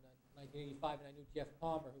in 1985, and I knew Jeff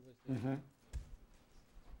Palmer, who was there. Mm-hmm.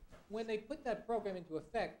 When they put that program into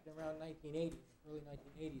effect around 1980, early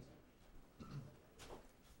 1980s,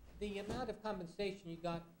 the amount of compensation you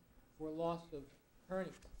got for loss of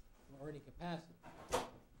earnings, or earning capacity,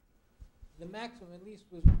 the maximum at least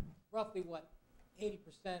was roughly what 80%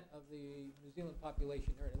 of the New Zealand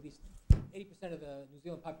population earned. At least 80% of the New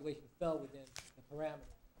Zealand population fell within the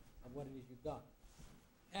parameters of what it is you got.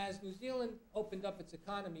 As New Zealand opened up its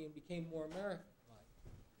economy and became more American-like,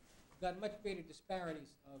 you got much greater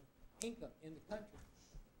disparities of income in the country.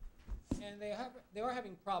 And they are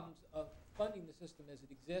having problems of funding the system as it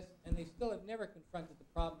exists, and they still have never confronted the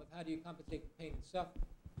problem of how do you compensate for pain and suffering.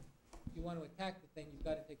 If you want to attack the thing, you've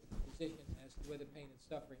got to take a position as to whether pain and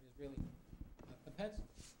suffering is really compensable.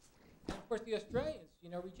 And of course, the Australians,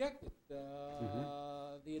 rejected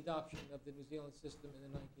the adoption of the New Zealand system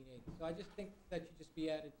in the 1980s. So I just think that should just be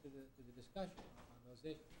added to the discussion on those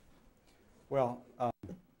issues. Well,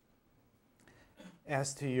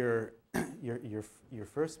 as to your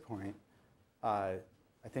first point, I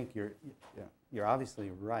think you're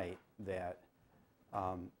obviously right that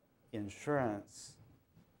insurance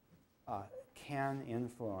can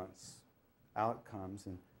influence outcomes,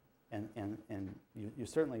 and you're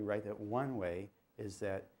certainly right that one way is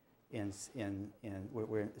that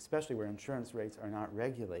especially where insurance rates are not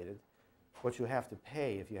regulated, what you have to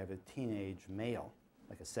pay if you have a teenage male,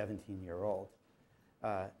 like a 17-year-old,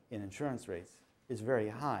 in insurance rates is very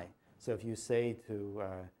high. So if you say to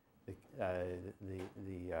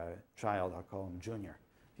the child, I'll call him Junior,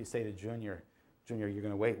 if you say to Junior, you're going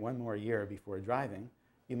to wait one more year before driving,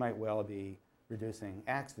 you might well be reducing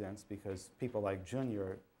accidents because people like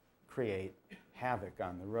Junior create havoc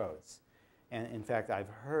on the roads. And in fact, I've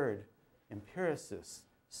heard empiricists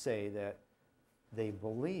say that they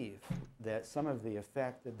believe that some of the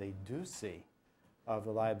effect that they do see of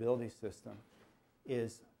the liability system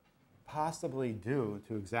is possibly due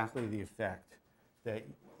to exactly the effect that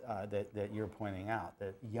you're pointing out,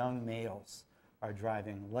 that young males are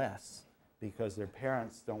driving less because their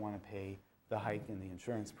parents don't want to pay the hike in the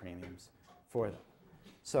insurance premiums for them.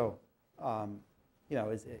 So you know,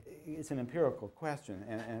 it's an empirical question.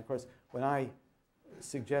 And of course, when I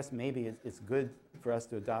suggest maybe it's good for us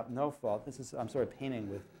to adopt no fault, I'm sort of painting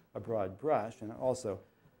with a broad brush. And also,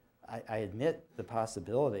 I admit the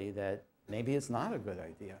possibility that maybe it's not a good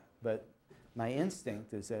idea. But my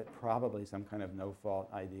instinct is that probably some kind of no fault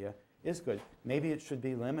idea is good. Maybe it should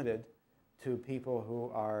be limited to people who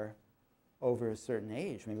are over a certain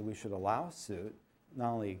age. Maybe we should allow suit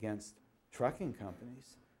not only against trucking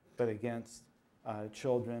companies, but against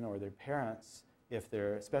children or their parents,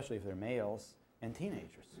 especially if they're males, and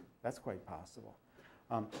teenagers. That's quite possible.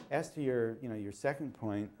 As to your second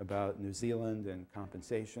point about New Zealand and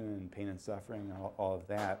compensation and pain and suffering and all of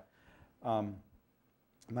that,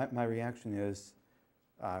 my reaction is,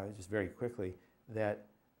 just very quickly, that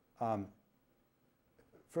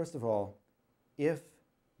first of all, if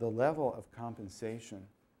the level of compensation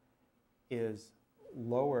is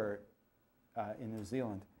lower in New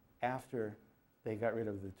Zealand after they got rid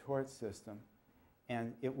of the tort system,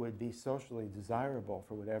 and it would be socially desirable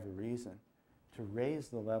for whatever reason to raise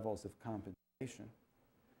the levels of compensation,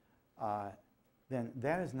 then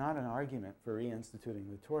that is not an argument for reinstituting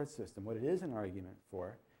the tort system. What it is an argument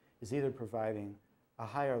for is either providing a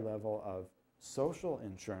higher level of social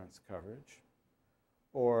insurance coverage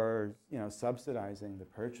or subsidizing the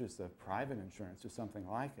purchase of private insurance or something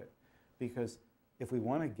like it. Because if we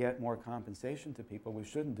want to get more compensation to people, we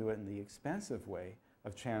shouldn't do it in the expensive way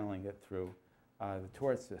of channeling it through the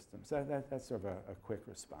tort system. So that's sort of a quick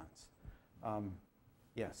response.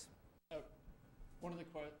 Yes. One of the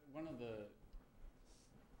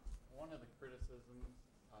criticisms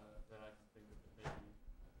that I can think of that maybe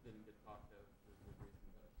didn't get talked of for good reason,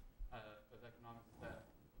 but of economics is that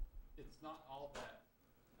it's not all that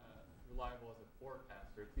reliable as a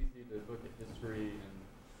forecaster. It's easy to look at history and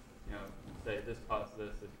say this caused this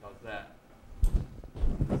caused that.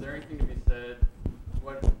 Is there anything to be said?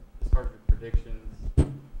 What, as far as your predictions,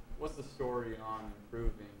 what's the story on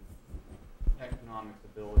improving economics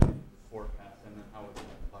ability to forecast, and then how would that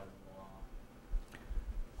apply to the law?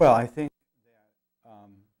 Well, I think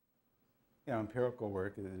that empirical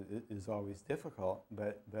work is always difficult,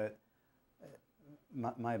 but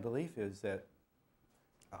my belief is that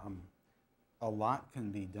a lot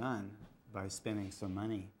can be done by spending some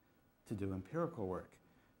money to do empirical work.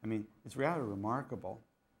 I mean, it's rather remarkable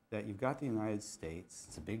that you've got the United States,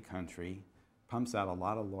 it's a big country, pumps out a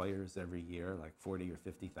lot of lawyers every year, like 40 or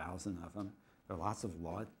 50,000 of them. There are lots of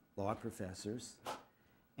law professors.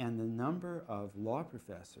 And the number of law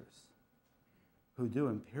professors who do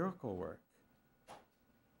empirical work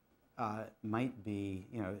might be,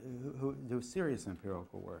 who do serious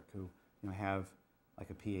empirical work, who have like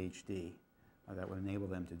a PhD that would enable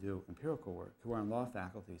them to do empirical work, who are on law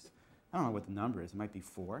faculties. I don't know what the number is. It might be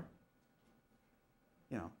 4.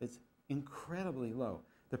 It's incredibly low.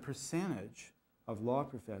 The percentage of law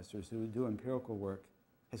professors who do empirical work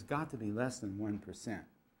has got to be less than 1%.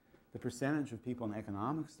 The percentage of people in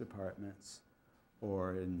economics departments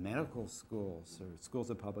or in medical schools or schools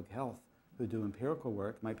of public health who do empirical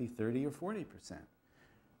work might be 30 or 40%.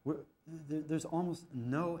 There's almost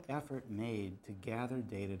no effort made to gather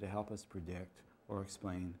data to help us predict or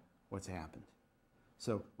explain what's happened.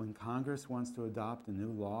 So when Congress wants to adopt a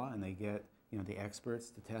new law and they get the experts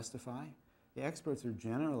to testify, the experts are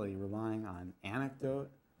generally relying on anecdote,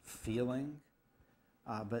 feeling,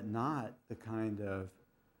 but not the kind of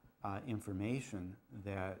information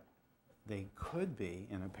that they could be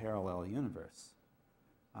in a parallel universe.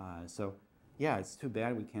 So yeah, it's too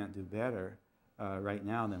bad we can't do better right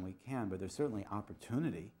now than we can, but there's certainly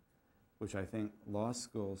opportunity, which I think law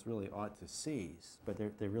schools really ought to seize, but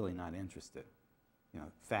they're really not interested.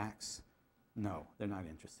 Facts, no, they're not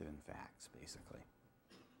interested in facts, basically.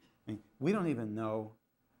 I mean, we don't even know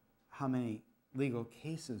how many legal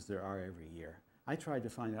cases there are every year. I tried to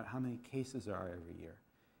find out how many cases there are every year.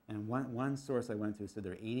 And one source I went to said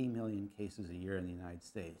there are 80 million cases a year in the United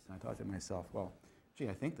States. And I thought to myself, well, gee,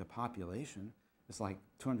 I think the population is like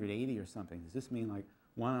 280 or something. Does this mean like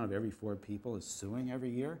 1 out of every 4 people is suing every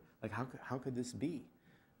year? Like, how could this be?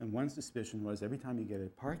 And one suspicion was every time you get a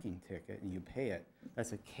parking ticket and you pay it,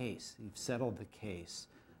 that's a case. You've settled the case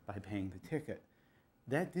by paying the ticket.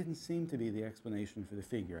 That didn't seem to be the explanation for the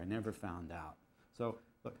figure. I never found out. So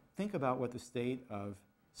look, think about what the state of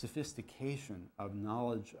sophistication, of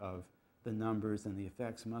knowledge of the numbers and the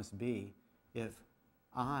effects must be if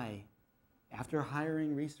I, after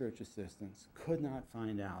hiring research assistants, could not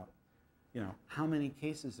find out how many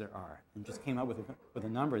cases there are and just came up with a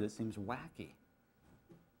number that seems wacky.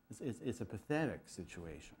 It's a pathetic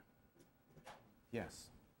situation. Yes?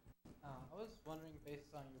 I was wondering,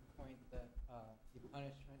 based on your point that the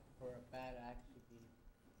punishment for a bad act should be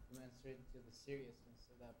commensurate to the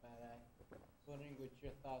seriousness of that bad act. I was wondering what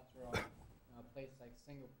your thoughts are on a place like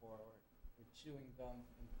Singapore, where chewing gum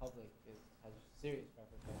in public has serious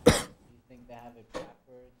repercussions. Do you think they have it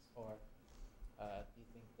backwards, or do you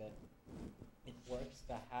think that it works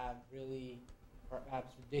to have really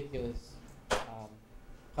perhaps ridiculous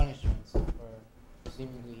punishments for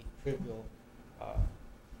seemingly trivial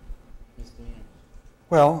misdemeanors?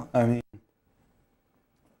 Well, I mean,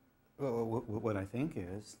 what I think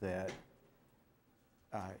is that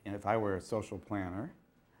if I were a social planner,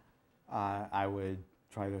 I would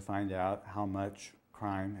try to find out how much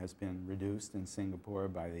crime has been reduced in Singapore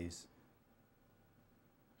by these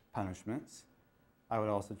punishments. I would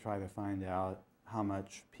also try to find out how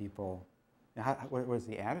much people, what was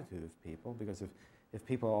the attitude of people, because if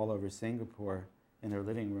people all over Singapore in their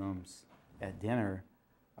living rooms at dinner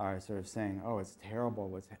are sort of saying, oh, it's terrible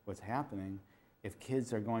what's happening, if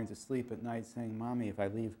kids are going to sleep at night saying, Mommy, if I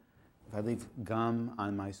leave gum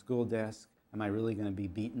on my school desk, am I really going to be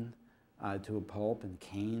beaten to a pulp and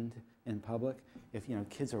caned in public? If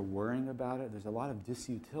kids are worrying about it, there's a lot of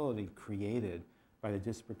disutility created by the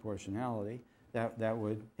disproportionality that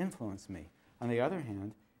would influence me. On the other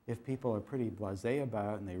hand, if people are pretty blasé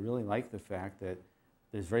about it and they really like the fact that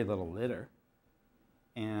there's very little litter,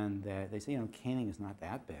 and that they say, caning is not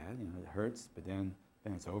that bad, it hurts, but then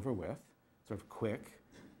it's over with, sort of quick,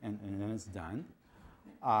 and then it's done,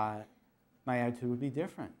 my attitude would be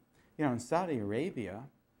different. In Saudi Arabia,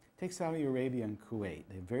 take Saudi Arabia and Kuwait.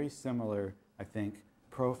 They have very similar, I think,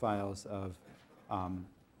 profiles of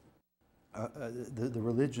the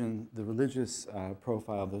religious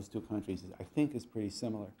profile of those two countries, I think, is pretty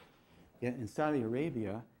similar. Yet in Saudi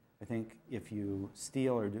Arabia, I think if you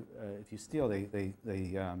steal I'm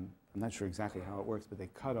not sure exactly how it works, but they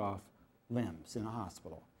cut off limbs in a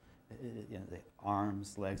hospital. The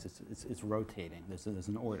arms, legs, it's rotating. There's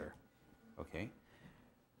an order, okay?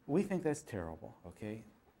 We think that's terrible, okay?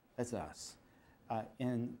 That's us.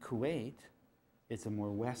 In Kuwait, it's a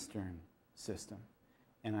more Western system.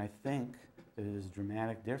 And I think that there's a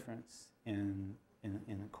dramatic difference in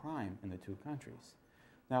crime in the two countries.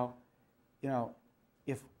 Now,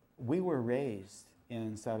 if we were raised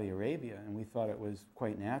in Saudi Arabia and we thought it was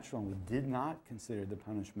quite natural and we did not consider the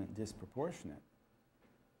punishment disproportionate,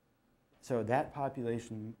 so that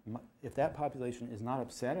population, if that population is not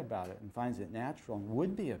upset about it and finds it natural and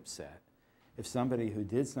would be upset if somebody who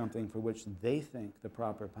did something for which they think the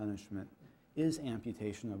proper punishment is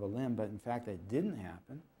amputation of a limb, but in fact that didn't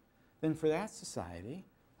happen, then for that society,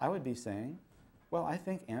 I would be saying, well, I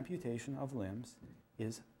think amputation of limbs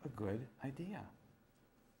is a good idea.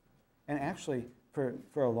 And actually, for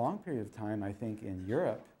a long period of time, I think in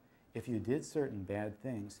Europe, if you did certain bad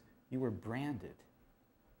things, you were branded.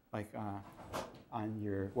 Like on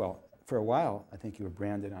your, well, for a while, I think you were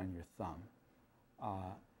branded on your thumb.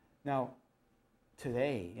 Now,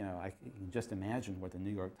 today, I can just imagine what the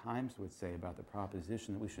New York Times would say about the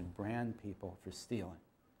proposition that we should brand people for stealing.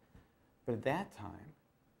 But at that time,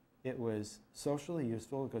 it was socially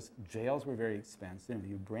useful because jails were very expensive. If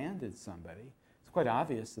you branded somebody, it's quite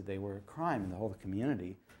obvious that they were a crime, and the whole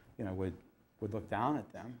community, would look down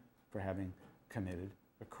at them for having committed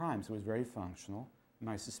a crime. So it was very functional.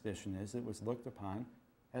 My suspicion is it was looked upon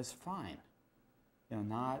as fine,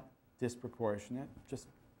 not disproportionate, just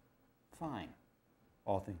fine,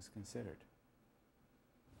 all things considered.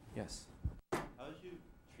 Yes? How would you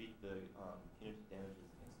treat the punitive damages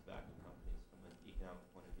against tobacco companies from an economic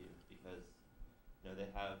point of view? Because they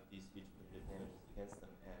have these huge punitive damages against them,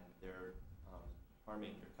 and they're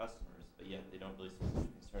harming their customers, but yet they don't really seem to be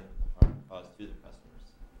concerned with the harm caused to their customers.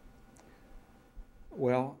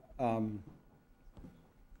 Well,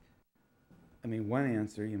 one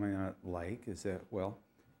answer you might not like is that, well,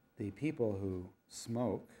 the people who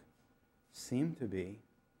smoke seem to be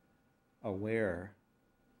aware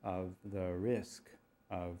of the risk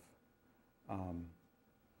of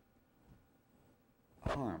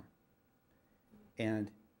harm.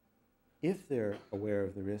 And if they're aware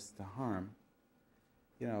of the risk to harm,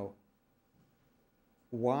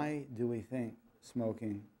 why do we think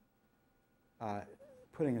smoking,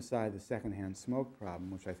 putting aside the secondhand smoke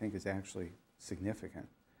problem, which I think is actually significant,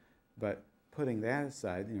 but putting that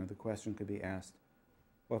aside, the question could be asked,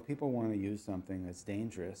 well, if people want to use something that's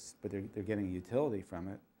dangerous, but they're getting a utility from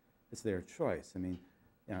it, it's their choice.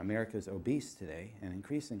 America's obese today, and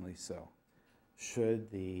increasingly so.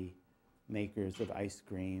 Should the makers of ice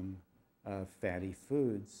cream, fatty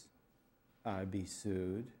foods, be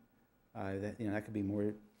sued? That could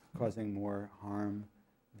be causing more harm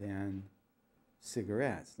than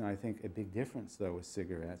cigarettes. Now, I think a big difference, though, with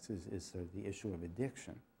cigarettes is sort of the issue of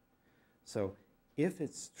addiction. So if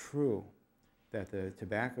it's true that the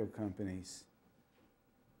tobacco companies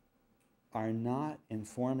are not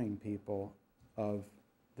informing people of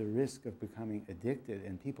the risk of becoming addicted,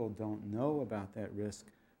 and people don't know about that risk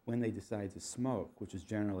when they decide to smoke, which is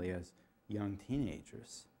generally as young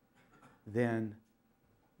teenagers, then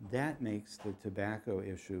that makes the tobacco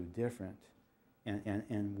issue different,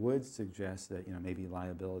 and would suggest that, you know, maybe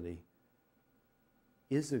liability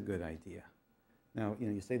is a good idea. Now, you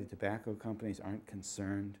know, you say the tobacco companies aren't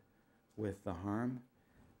concerned with the harm.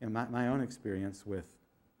 You know, my own experience with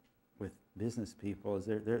business people is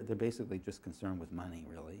they're basically just concerned with money,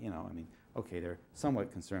 really. You know, I mean, okay, they're somewhat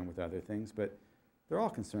concerned with other things, but they're all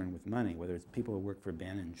concerned with money, whether it's people who work for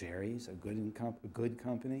Ben and Jerry's, a good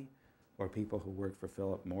company, or people who work for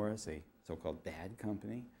Philip Morris, a so-called bad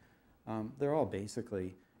company. They're all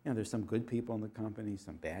basically, you know, there's some good people in the companies,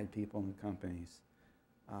 some bad people in the companies.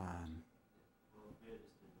 Well, maybe I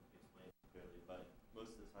just didn't explain it clearly, but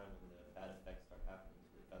most of the time when the bad effects start happening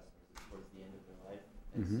to the customers, it's towards the end of their life.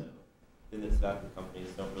 And so then the tobacco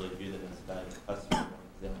companies don't really view them as bad customers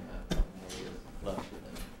because they only have a couple more years left with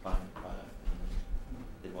them buying the product. And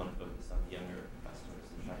they want to focus on the younger customers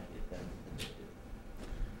and trying to get them addicted.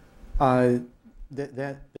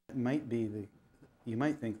 That might be the, you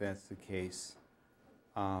might think that's the case.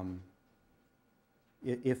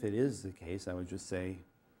 If it is the case, I would just say,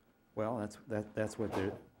 well, that's what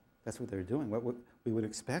they're doing. What we would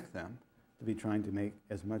expect them to be trying to make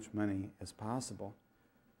as much money as possible,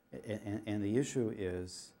 and the issue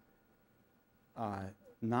is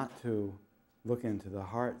not to look into the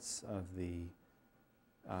hearts of the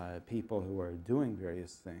people who are doing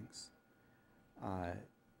various things,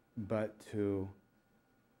 but to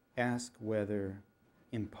ask whether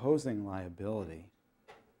imposing liability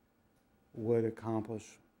would accomplish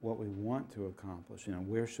what we want to accomplish. You know,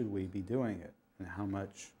 where should we be doing it, and how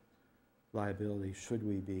much liability should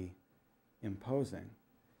we be imposing?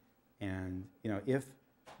 And you know, if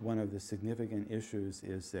one of the significant issues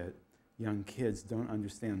is that young kids don't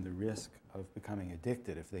understand the risk of becoming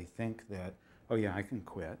addicted, if they think that, oh yeah, I can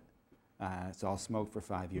quit, so I'll smoke for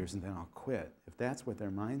 5 years and then I'll quit. If that's what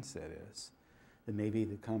their mindset is, then maybe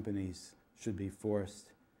the companies should be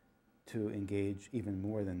forced to engage even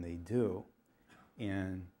more than they do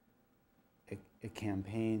in a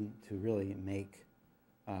campaign to really make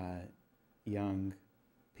young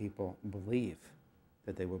people believe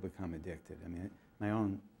that they will become addicted. I mean, my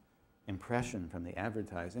own impression from the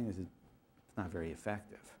advertising is it's not very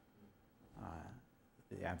effective,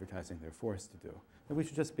 the advertising they're forced to do. And we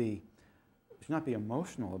should just be, we should not be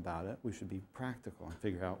emotional about it, we should be practical and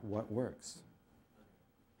figure out what works.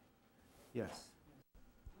 Yes?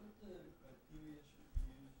 What criteria should be used to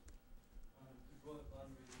draw a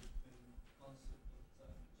boundary between the concept of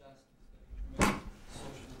justice that increments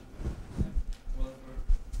social welfare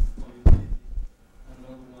or utility, and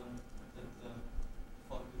another one that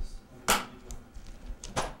focuses on the individual?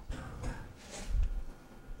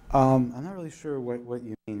 I'm not really sure what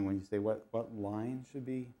you mean when you say what line should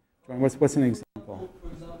be drawn. What's an example? For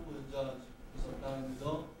example, a judge is applying the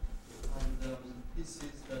law, and he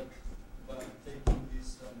sees that by taking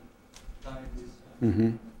this time, this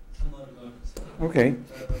Mm-hmm. I'm not a lawyer, so Okay.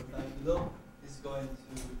 applying the law is going to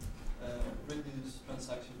reduce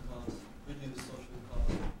transaction costs, reduce social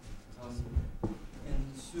costs, and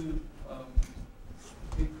should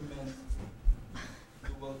increment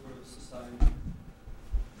the welfare of society.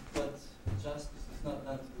 But justice is not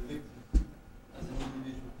done to the victim as an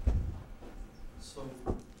individual. So,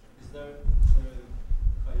 is there a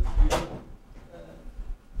criteria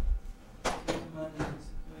to manage the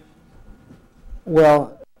situation?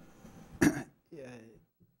 Well, yeah,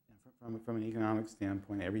 from an economic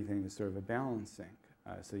standpoint, everything is sort of a balancing.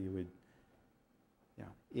 So you would, you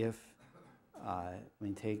know, if, I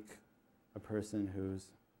mean, take a person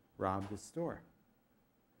who's robbed a store.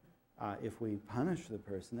 If we punish the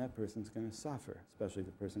person, that person's going to suffer, especially if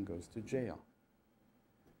the person goes to jail.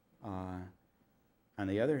 On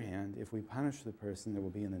the other hand, if we punish the person, it will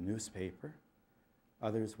be in the newspaper.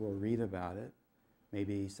 Others will read about it.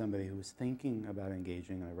 Maybe somebody who is thinking about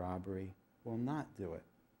engaging in a robbery will not do it.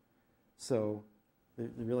 So there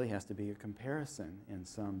really has to be a comparison in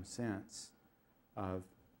some sense of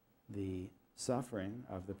the suffering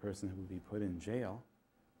of the person who will be put in jail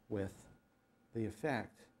with the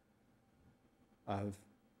effect of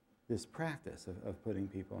this practice of putting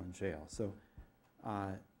people in jail. So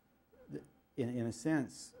in a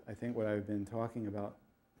sense, I think what I've been talking about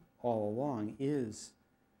all along is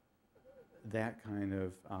that kind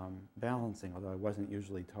of balancing, although I wasn't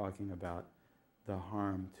usually talking about the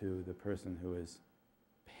harm to the person who is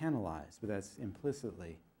penalized, but that's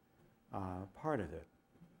implicitly part of it.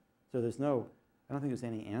 So there's no, I don't think there's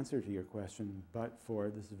any answer to your question, but for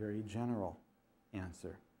this very general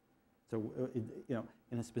answer. So, you know,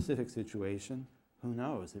 in a specific situation, who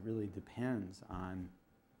knows? It really depends on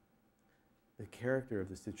the character of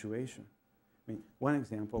the situation. I mean, one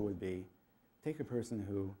example would be, take a person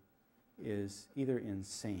who is either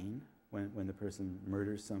insane when the person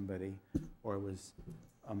murders somebody, or was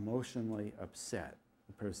emotionally upset.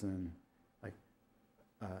 The person, like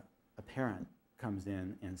a parent comes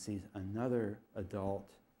in and sees another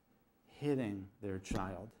adult hitting their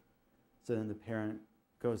child. So then the parent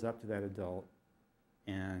goes up to that adult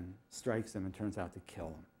and strikes him and turns out to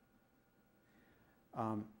kill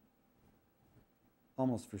him.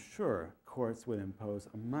 Almost for sure, courts would impose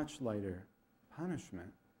a much lighter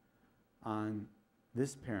punishment on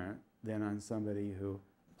this parent than on somebody who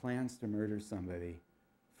plans to murder somebody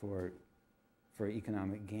for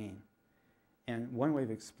economic gain. And one way of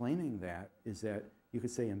explaining that is that you could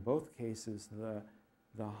say in both cases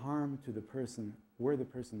the harm to the person, were the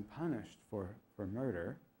person punished for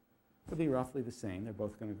murder, would be roughly the same. They're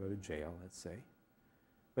both going to go to jail, let's say.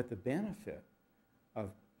 But the benefit of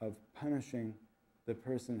punishing the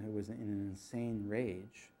person who was in an insane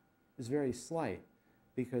rage is very slight,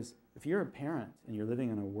 because if you're a parent and you're living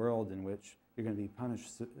in a world in which you're going to be punished,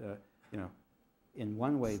 you know, in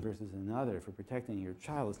one way versus another for protecting your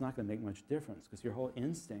child, it's not going to make much difference, because your whole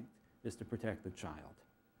instinct is to protect the child.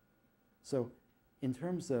 So, in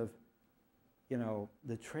terms of, you know,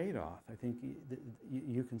 the trade-off, I think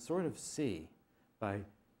you can sort of see by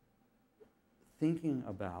thinking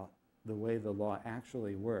about the way the law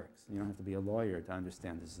actually works. You don't have to be a lawyer to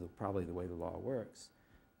understand this is probably the way the law works,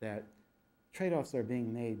 that trade-offs are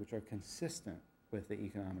being made which are consistent with the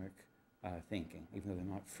economic thinking, even though they're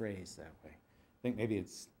not phrased that way. I think maybe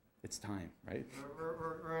it's time, right?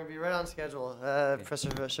 We're going to be right on schedule. Professor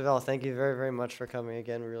Chevelle, thank you very, very much for coming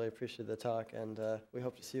again. We really appreciate the talk, and we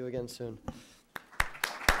hope to see you again soon.